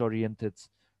challenge-oriented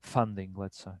funding,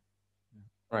 let's say.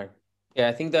 Right. Yeah,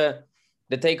 I think the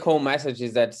take-home message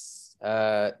is that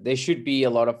there should be a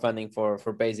lot of funding for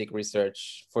basic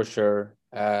research for sure,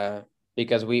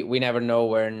 because we never know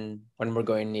when we're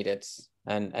going to need it,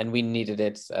 and we needed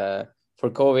it for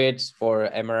COVID, for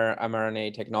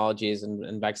mRNA technologies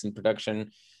and vaccine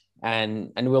production,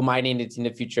 and we might need it in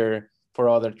the future for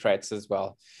other threats as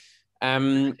well. I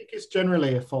think it's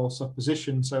generally a false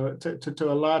opposition. So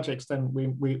to a large extent,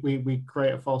 we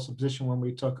create a false opposition when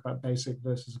we talk about basic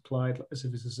versus applied, as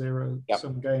if it's a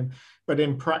zero-sum game. But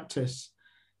in practice,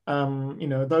 you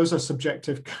know, those are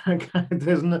subjective.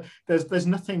 There's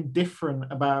nothing different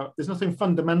about. There's nothing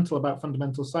fundamental about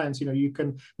fundamental science. You know, you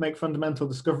can make fundamental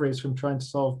discoveries from trying to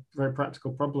solve very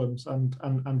practical problems, and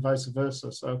vice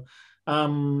versa. So.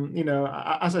 You know,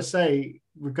 as I say,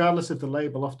 regardless of the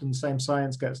label, often the same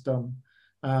science gets done.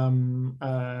 I'm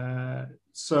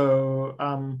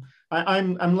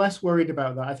less worried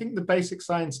about that. I think the basic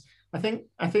science. I think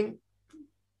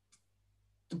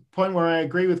the point where I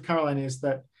agree with Caroline is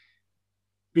that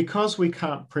because we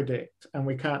can't predict and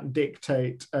we can't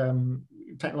dictate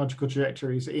technological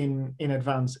trajectories in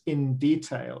advance in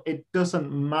detail, it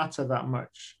doesn't matter that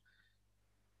much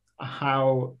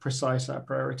how precise our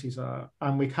priorities are,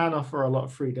 and we can offer a lot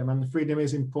of freedom, and the freedom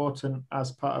is important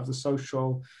as part of the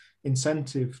social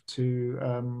incentive to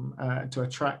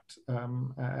attract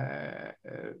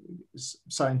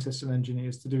scientists and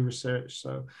engineers to do research.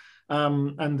 So,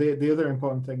 and the other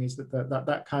important thing is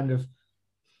that kind of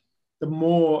the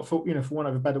more, for want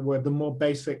of a better word, the more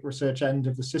basic research end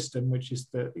of the system, which is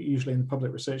usually in the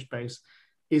public research base,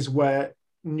 is where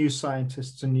new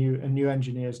scientists and new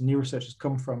engineers, new researchers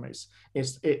come from. It's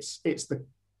the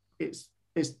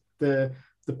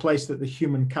place that the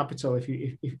human capital,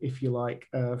 if you like,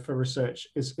 for research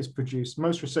is produced.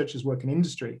 Most researchers work in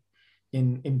industry,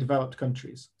 in developed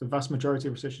countries. The vast majority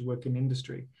of researchers work in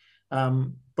industry,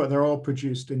 but they're all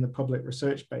produced in the public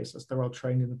research base, as they're all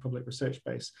trained in the public research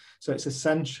base. So it's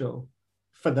essential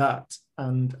for that,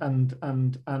 and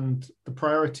the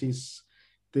priorities,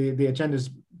 the agendas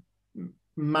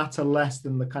matter less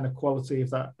than the kind of quality of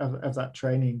that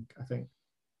training, I think.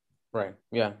 Right.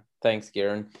 Yeah. Thanks,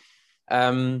 Kieran.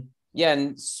 Yeah,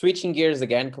 and switching gears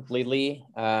again completely.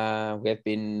 We have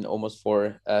been almost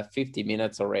for 50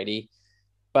 minutes already,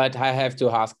 but I have to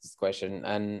ask this question,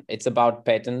 and it's about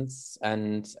patents,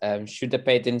 and should the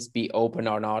patents be open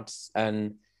or not,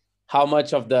 and how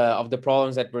much of the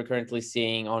problems that we're currently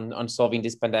seeing on solving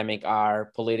this pandemic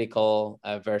are political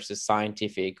versus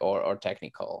scientific or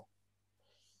technical.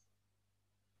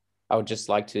 I would just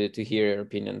like to hear your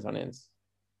opinions on it.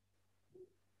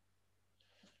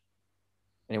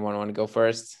 Anyone want to go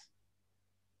first?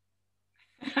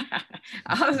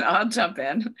 I'll jump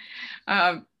in.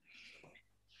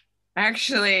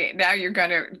 Actually, now you're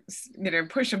going to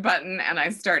push a button and I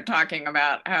start talking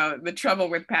about how the trouble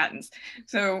with patents.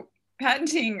 So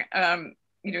patenting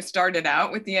started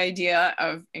out with the idea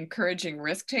of encouraging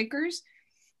risk takers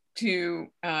to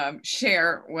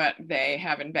share what they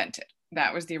have invented.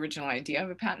 That was the original idea of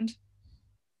a patent,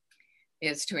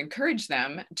 is to encourage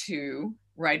them to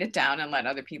write it down and let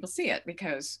other people see it,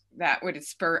 because that would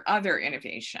spur other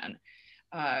innovation.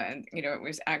 And it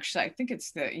was actually, I think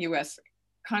it's the US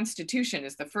Constitution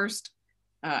is the first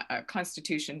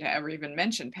constitution to ever even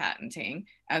mention patenting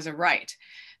as a right.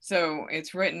 So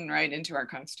it's written right into our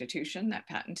Constitution that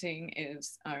patenting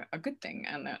is a good thing,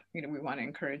 and that we want to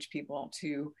encourage people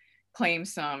to claim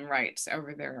some rights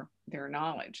over their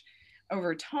knowledge.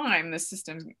 Over time,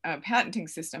 the patenting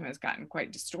system has gotten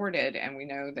quite distorted, and we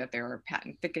know that there are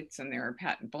patent thickets and there are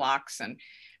patent blocks, and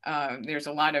there's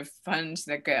a lot of funds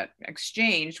that get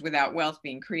exchanged without wealth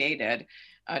being created,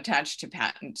 attached to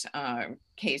patent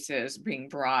cases being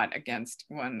brought against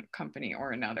one company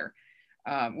or another,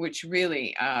 which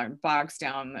really bogs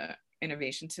down the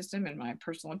innovation system, in my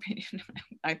personal opinion.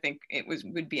 I think it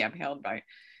would be upheld by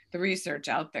the research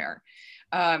out there.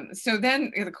 So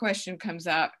then the question comes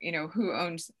up, who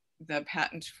owns the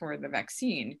patent for the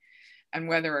vaccine, and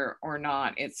whether or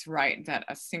not it's right that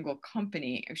a single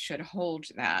company should hold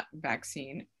that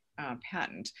vaccine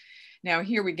patent. Now,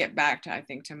 here we get back to, I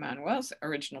think, to Manuel's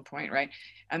original point, right?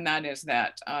 And that is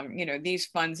that, these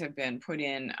funds have been put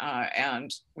in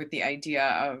and with the idea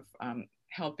of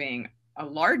helping a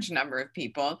large number of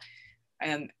people.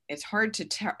 And it's hard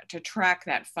to track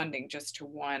that funding just to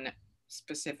one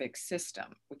specific system.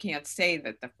 We can't say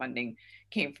that the funding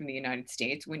came from the United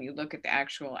States. When you look at the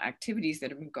actual activities that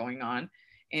have been going on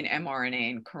in mRNA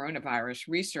and coronavirus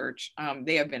research,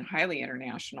 they have been highly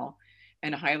international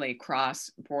and highly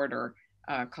cross-border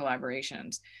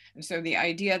collaborations. And so the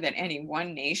idea that any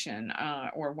one nation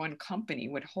or one company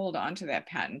would hold onto that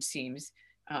patent seems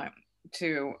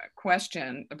to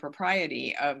question the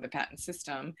propriety of the patent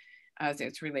system as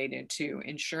it's related to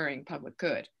ensuring public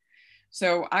good.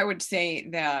 So I would say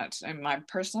that, in my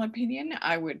personal opinion,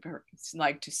 I would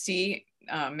like to see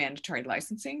mandatory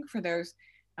licensing for those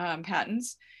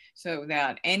patents, so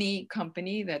that any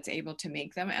company that's able to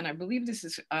make them, and I believe this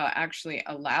is actually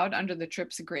allowed under the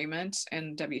TRIPS agreement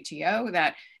and WTO,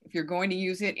 that if you're going to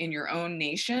use it in your own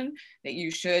nation, that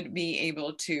you should be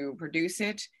able to produce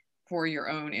it for your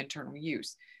own internal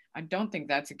use. I don't think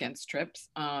that's against TRIPS,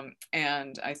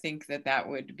 and I think that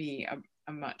would be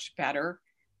a much better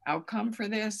outcome for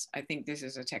this. I think this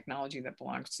is a technology that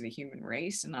belongs to the human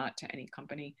race, not to any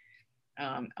company,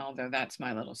 although that's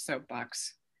my little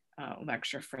soapbox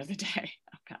lecture for the day.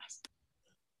 I'll pass.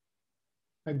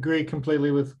 I agree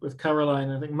completely with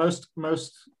Caroline. I think most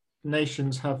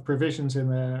nations have provisions in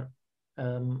their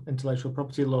intellectual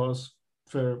property laws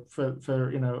for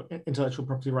intellectual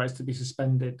property rights to be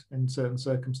suspended in certain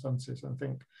circumstances. I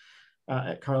think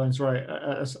Caroline's right.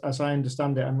 As I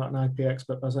understand it, I'm not an IP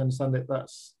expert, but as I understand it,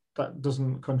 that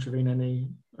doesn't contravene any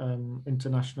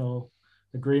international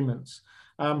agreements.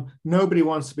 Nobody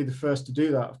wants to be the first to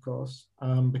do that, of course,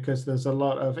 because there's a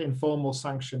lot of informal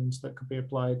sanctions that could be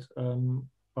applied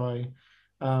by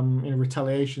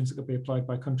retaliations that could be applied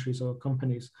by countries or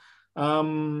companies.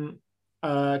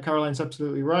 Caroline's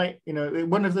absolutely right.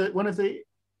 One of the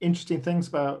interesting things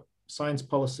about science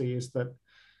policy is that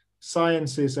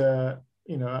science is a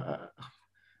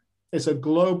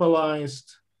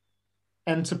globalized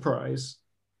enterprise,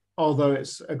 although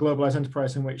it's a globalized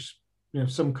enterprise in which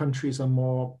some countries are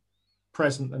more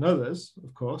present than others,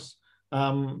 of course,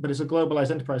 but it's a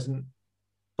globalized enterprise.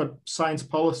 But science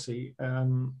policy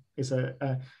is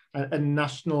a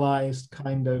nationalized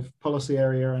kind of policy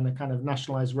area, and a kind of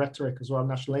nationalized rhetoric as well,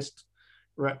 nationalist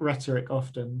rhetoric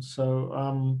often. So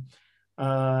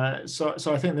I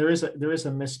think there is a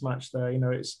mismatch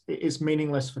there. It's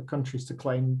meaningless for countries to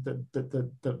claim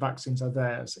that vaccines are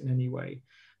theirs in any way.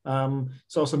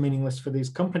 It's also meaningless for these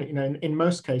companies. In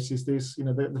most cases,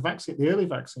 the early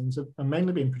vaccines are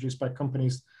mainly being produced by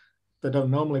companies that don't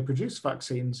normally produce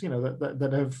vaccines. That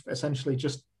have essentially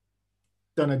just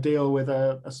done a deal with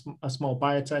a small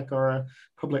biotech or a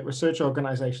public research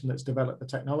organization that's developed the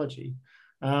technology.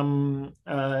 So,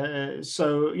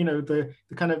 you know, the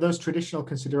kind of those traditional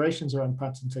considerations around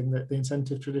patenting, the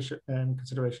incentive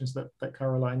considerations that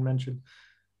Caroline mentioned,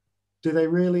 do they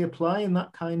really apply in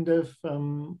that kind of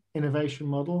innovation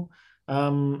model?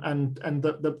 And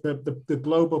the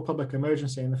global public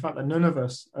emergency, and the fact that none of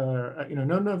us are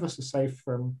safe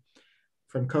from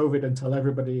COVID until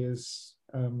everybody is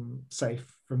safe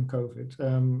from COVID.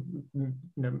 You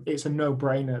know, it's a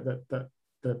no-brainer that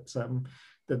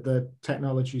the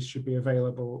technologies should be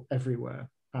available everywhere.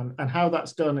 And how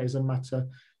that's done is a matter,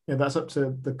 you know, that's up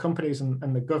to the companies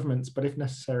and the governments, but if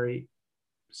necessary,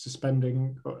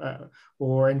 suspending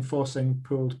or enforcing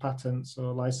pooled patents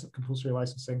or compulsory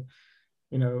licensing,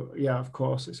 you know, yeah, of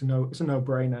course, it's a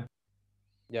no-brainer.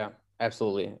 Yeah,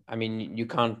 absolutely. I mean, you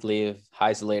can't live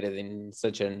isolated in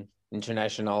such an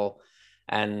international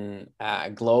and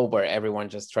globe where everyone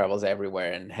just travels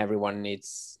everywhere and everyone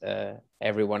needs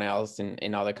everyone else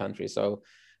in other countries. So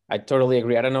I totally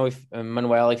agree. I don't know if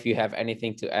Manuel, if you have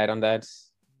anything to add on that.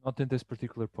 Not in this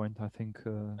particular point. I think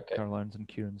Okay. Caroline's and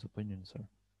Kieran's opinions are.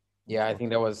 Yeah, I think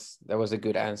that was a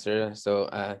good answer. So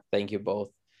thank you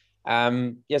both.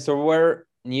 Yeah, so we're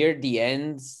near the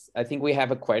end. I think we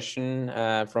have a question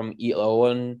from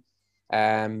Owen.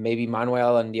 Maybe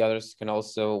Manuel and the others can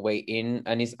also weigh in.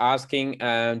 And he's asking,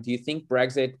 do you think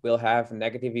Brexit will have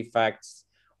negative effects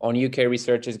on UK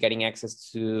researchers getting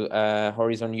access to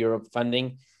Horizon Europe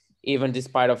funding, even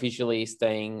despite officially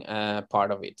staying part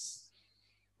of it?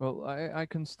 Well, I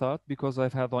can start because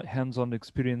I've had hands-on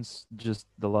experience just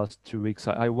the last 2 weeks.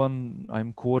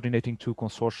 I'm coordinating 2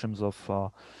 consortiums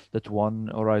of that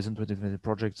one Horizon 2020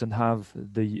 projects and have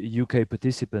the UK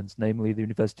participants, namely the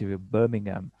University of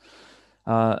Birmingham.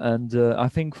 And I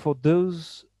think for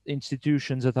those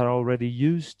institutions that are already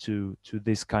used to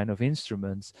this kind of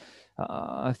instruments,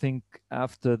 I think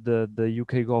after the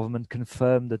UK government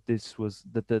confirmed that this was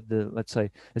the let's say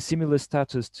a similar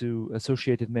status to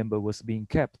associated member was being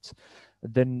kept,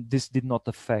 then this did not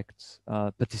affect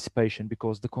participation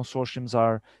because the consortiums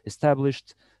are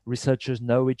established, researchers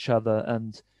know each other,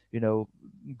 and you know,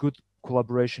 good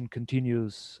collaboration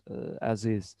continues as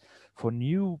is. For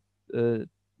new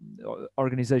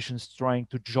organizations trying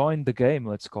to join the game,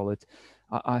 let's call it,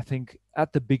 I think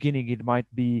at the beginning it might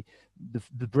be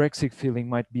the Brexit feeling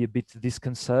might be a bit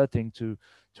disconcerting to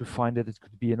find that it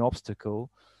could be an obstacle.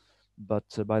 But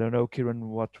I don't know, Kieran,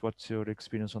 what's your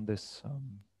experience on this?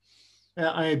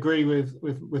 Yeah, I agree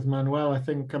with Manuel. I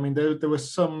think, I mean, there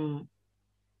was some.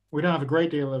 We don't have a great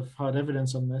deal of hard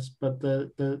evidence on this, but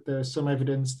there's some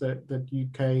evidence that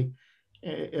UK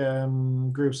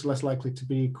groups less likely to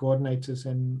be coordinators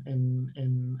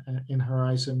in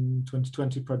Horizon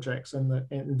 2020 projects and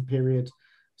in the period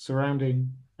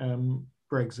surrounding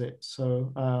Brexit.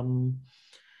 So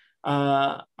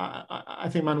I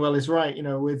think Manuel is right. You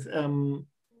know, with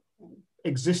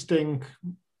existing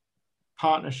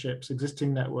partnerships,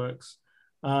 existing networks,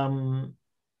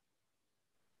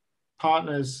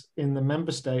 partners in the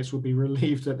member states will be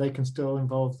relieved that they can still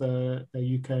involve their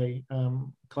UK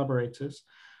collaborators.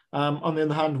 On the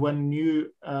other hand, when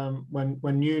new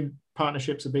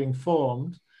partnerships are being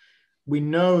formed, we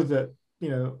know that, you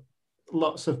know,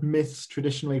 lots of myths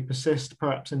traditionally persist,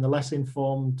 perhaps in the less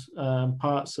informed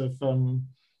parts of the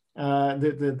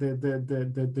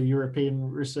European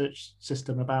research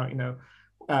system about,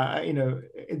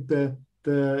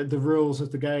 the rules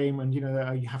of the game, and you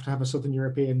have to have a Southern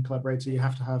European collaborator, you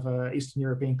have to have an Eastern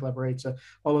European collaborator,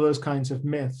 all of those kinds of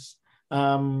myths,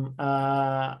 maybe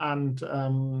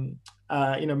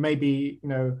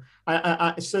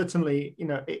I certainly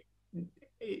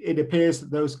it appears that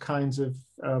those kinds of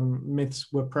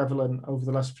myths were prevalent over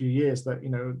the last few years, that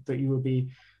that you will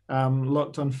be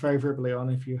looked unfavorably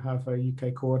on if you have a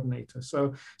UK coordinator.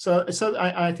 So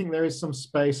I think there is some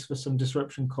space for some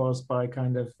disruption caused by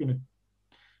kind of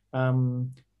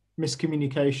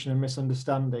miscommunication and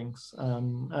misunderstandings.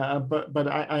 But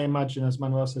I imagine, as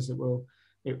Manuel says, it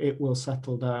will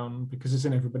settle down because it's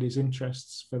in everybody's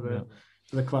interests for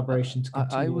the collaboration to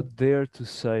continue. I would dare to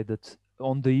say that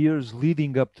on the years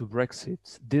leading up to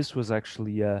Brexit, this was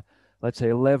actually let's say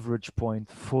a leverage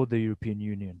point for the European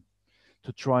Union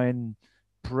to try and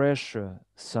pressure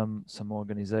some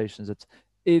organizations that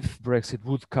if Brexit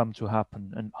would come to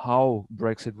happen and how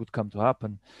Brexit would come to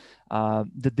happen,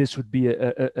 that this would be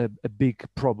a big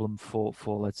problem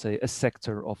for let's say a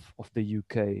sector of the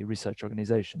UK research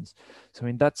organizations. So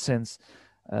in that sense,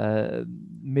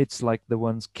 myths like the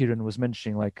ones Kieran was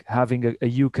mentioning, like having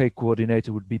a UK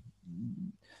coordinator would be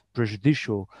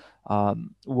prejudicial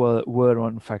were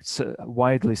in fact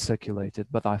widely circulated.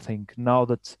 But I think now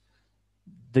that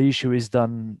the issue is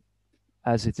done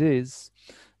as it is,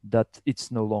 that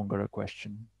it's no longer a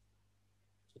question.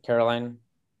 Caroline?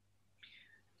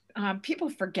 People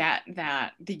forget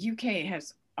that the UK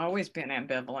has always been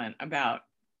ambivalent about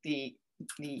the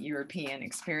European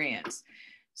experience.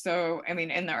 So, I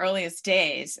mean, in the earliest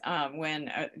days,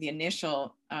 when the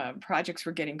initial projects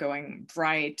were getting going,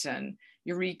 Bright and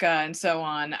Eureka and so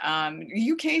on,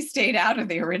 UK stayed out of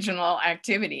the original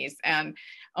activities and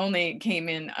only came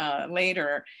in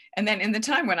later. And then in the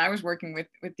time when I was working with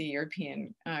the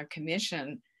European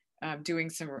Commission, doing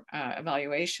some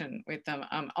evaluation with them,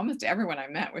 almost everyone I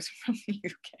met was from the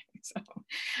UK. So,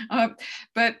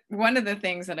 but one of the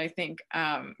things that I think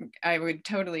I would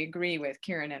totally agree with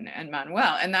Kieran and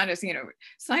Manuel, and that is,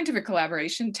 scientific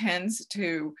collaboration tends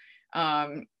to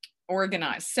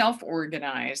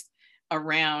self-organize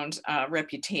around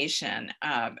reputation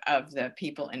of the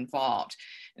people involved.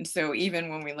 And so even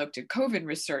when we looked at COVID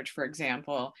research, for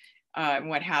example,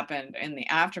 what happened in the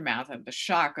aftermath of the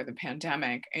shock of the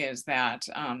pandemic is that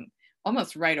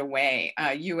almost right away,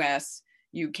 US,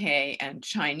 UK, and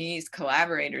Chinese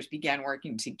collaborators began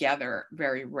working together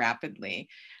very rapidly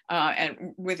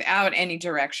and without any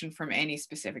direction from any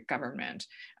specific government.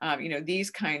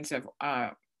 These kinds of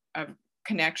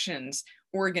connections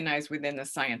organized within the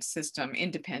science system,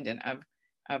 independent of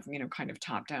kind of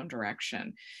top-down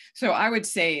direction. So I would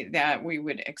say that we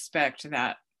would expect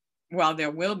that while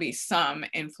there will be some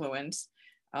influence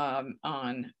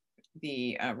on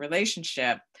the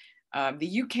relationship,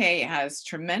 the UK has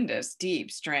tremendous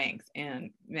deep strength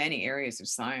in many areas of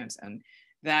science, and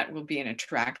that will be an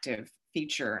attractive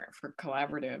feature for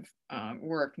collaborative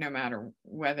work, no matter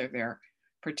whether their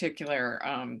particular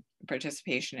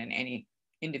participation in any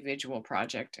individual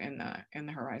project in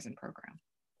the Horizon program.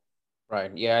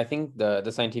 Right. Yeah, I think the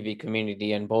scientific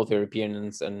community and both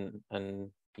Europeans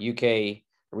and UK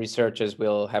researchers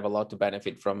will have a lot to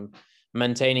benefit from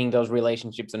maintaining those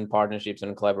relationships and partnerships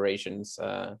and collaborations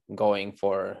going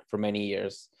for many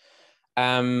years.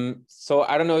 So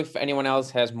I don't know if anyone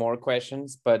else has more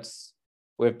questions, but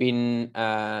we've been,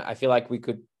 I feel like we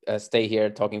could stay here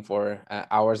talking for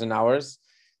hours and hours.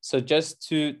 So just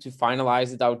to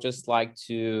finalize it, I would just like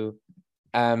to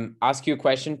ask you a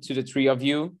question to the three of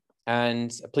you,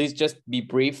 and please just be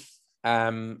brief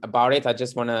about it. I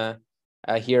just want to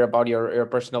hear about your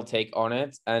personal take on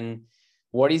it. And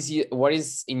what is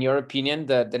in your opinion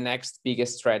the next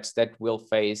biggest threat that we'll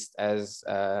face as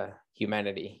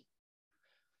humanity?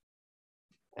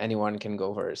 Anyone can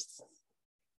go first.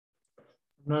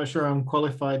 I'm not sure I'm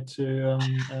qualified to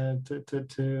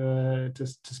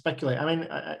speculate. I mean,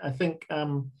 I think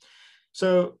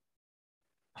so.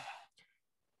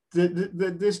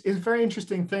 This is a very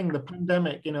interesting thing. The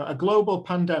pandemic, a global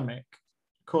pandemic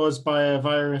caused by a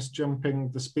virus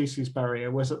jumping the species barrier,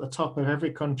 was at the top of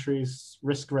every country's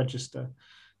risk register.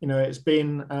 It's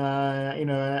been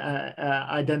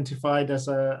identified as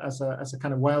a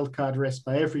kind of wildcard risk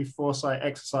by every foresight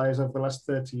exercise over the last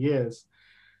 30 years.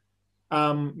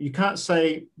 You can't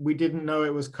say we didn't know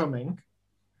it was coming.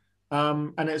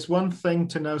 And it's one thing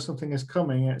to know something is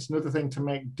coming. It's another thing to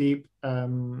make deep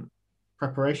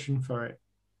preparation for it.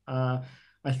 I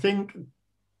think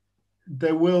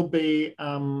there will be,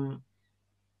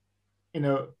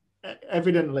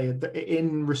 evidently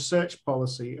in research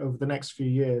policy over the next few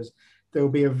years, there will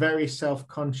be a very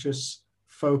self-conscious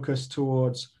focus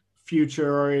towards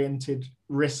future-oriented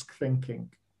risk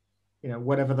thinking,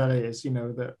 whatever that is,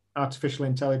 the artificial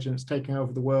intelligence taking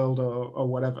over the world or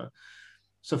whatever.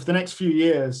 So for the next few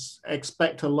years,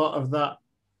 expect a lot of that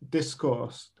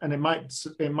discourse, and it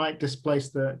might displace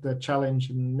the challenge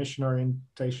and mission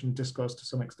orientation discourse to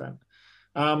some extent.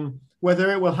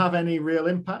 Whether it will have any real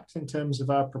impact in terms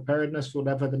of our preparedness,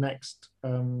 whatever the next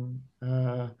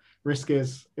risk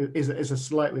is a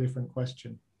slightly different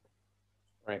question.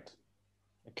 Right.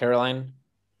 Caroline?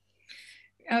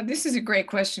 This is a great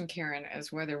question, Kieran,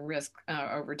 as whether risk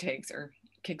overtakes or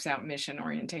kicks out mission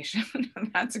orientation.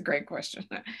 That's a great question.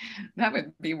 That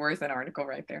would be worth an article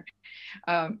right there.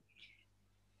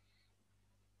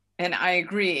 And I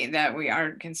agree that we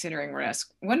are considering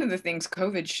risk. One of the things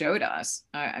COVID showed us,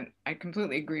 I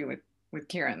completely agree with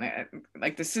Kieran, that,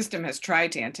 like, the system has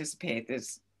tried to anticipate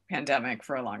this pandemic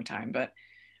for a long time, but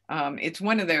it's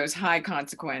one of those high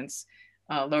consequence,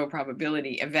 low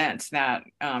probability events that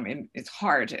it's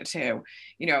hard to,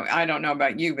 I don't know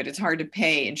about you, but it's hard to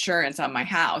pay insurance on my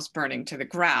house burning to the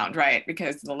ground, right?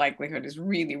 Because the likelihood is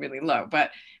really, really low.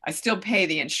 But I still pay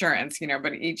the insurance,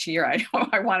 but each year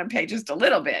I want to pay just a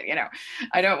little bit,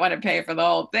 I don't want to pay for the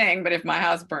whole thing, but if my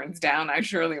house burns down, I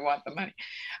surely want the money.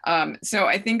 So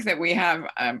I think that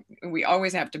we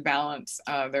always have to balance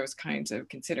those kinds of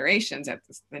considerations at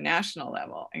the national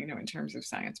level, in terms of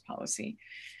science policy.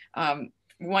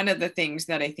 One of the things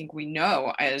that I think we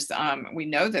know is we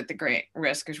know that the great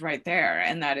risk is right there,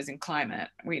 and that is in climate.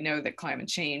 We know that climate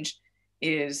change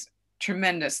is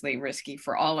tremendously risky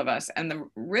for all of us, and the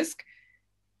risk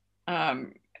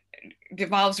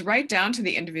devolves right down to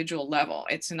the individual level.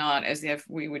 It's not as if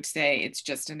we would say it's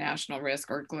just a national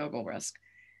risk or global risk.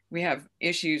 We have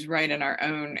issues right in our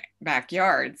own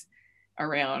backyards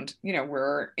around,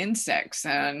 where insects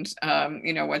and,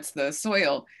 what's the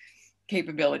soil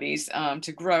capabilities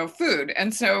to grow food.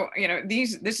 And so,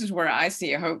 this is where I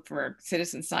see a hope for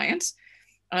citizen science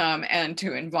and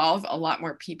to involve a lot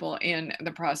more people in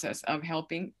the process of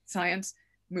helping science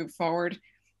move forward.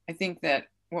 I think that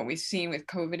what we've seen with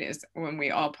COVID is when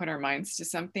we all put our minds to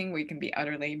something, we can be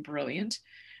utterly brilliant.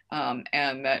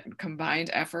 And that combined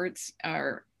efforts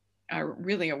are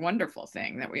really a wonderful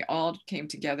thing. That we all came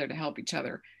together to help each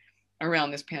other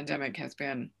around this pandemic has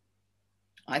been,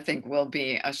 I think, will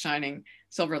be a shining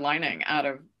silver lining out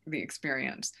of the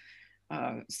experience.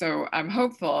 So I'm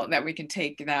hopeful that we can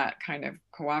take that kind of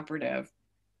cooperative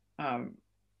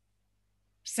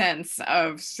sense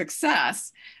of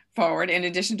success forward, in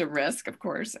addition to risk, of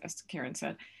course, as Karen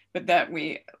said, but that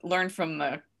we learn from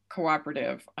the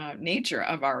cooperative nature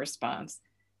of our response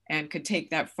and could take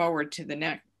that forward to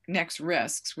the next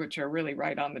risks, which are really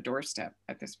right on the doorstep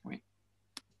at this point.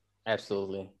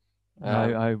 Absolutely.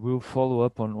 I will follow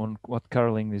up on what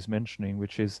Caroline is mentioning,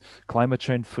 which is climate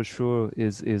change for sure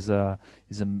is the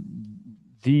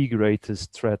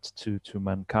greatest threat to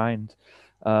mankind,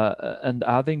 and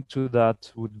adding to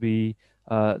that would be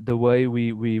the way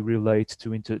we relate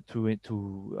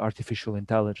to artificial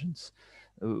intelligence.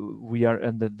 We are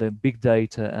and the big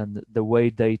data and the way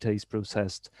data is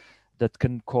processed that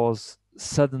can cause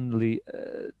suddenly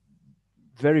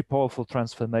very powerful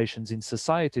transformations in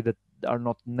society that are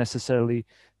not necessarily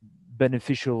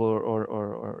beneficial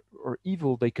or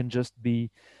evil. They can just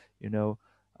be,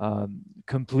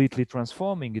 completely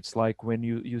transforming. It's like when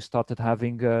you started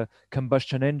having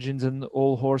combustion engines and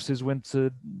all horses went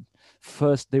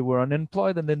first they were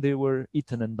unemployed and then they were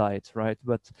eaten and died, right?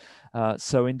 But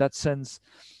so in that sense,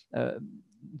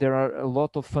 there are a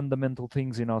lot of fundamental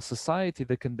things in our society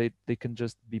that they can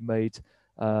just be made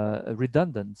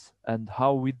redundant. And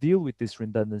how we deal with this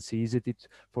redundancy, is it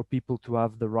for people to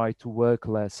have the right to work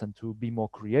less and to be more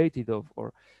creative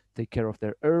or take care of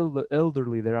their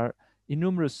elderly? There are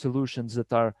innumerous solutions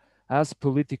that are as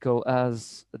political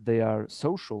as they are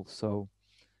social. So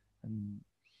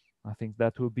I think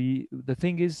that will be the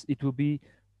thing. Is it will be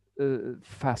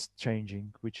fast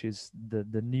changing, which is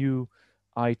the new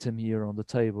item here on the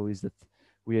table, is that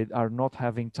we are not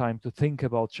having time to think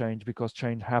about change because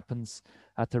change happens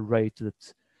at a rate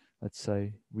that, let's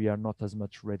say, we are not as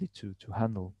much ready to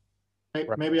handle.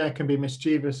 Maybe I can be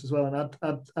mischievous as well and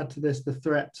add to this the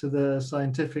threat to the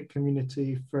scientific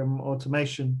community from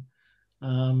automation.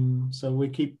 So we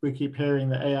keep hearing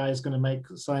that AI is going to make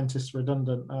scientists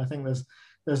redundant. I think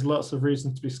there's lots of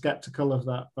reasons to be skeptical of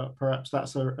that, but perhaps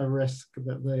that's a risk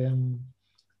that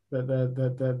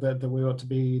that we ought to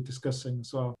be discussing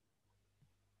as well.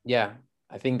 Yeah,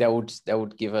 I think that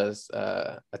would give us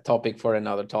a topic for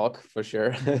another talk for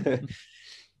sure.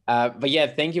 But yeah,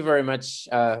 thank you very much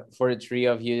for the three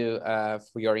of you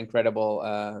for your incredible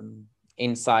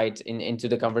insight into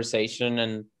the conversation,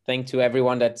 and thank to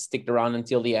everyone that stuck around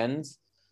until the end.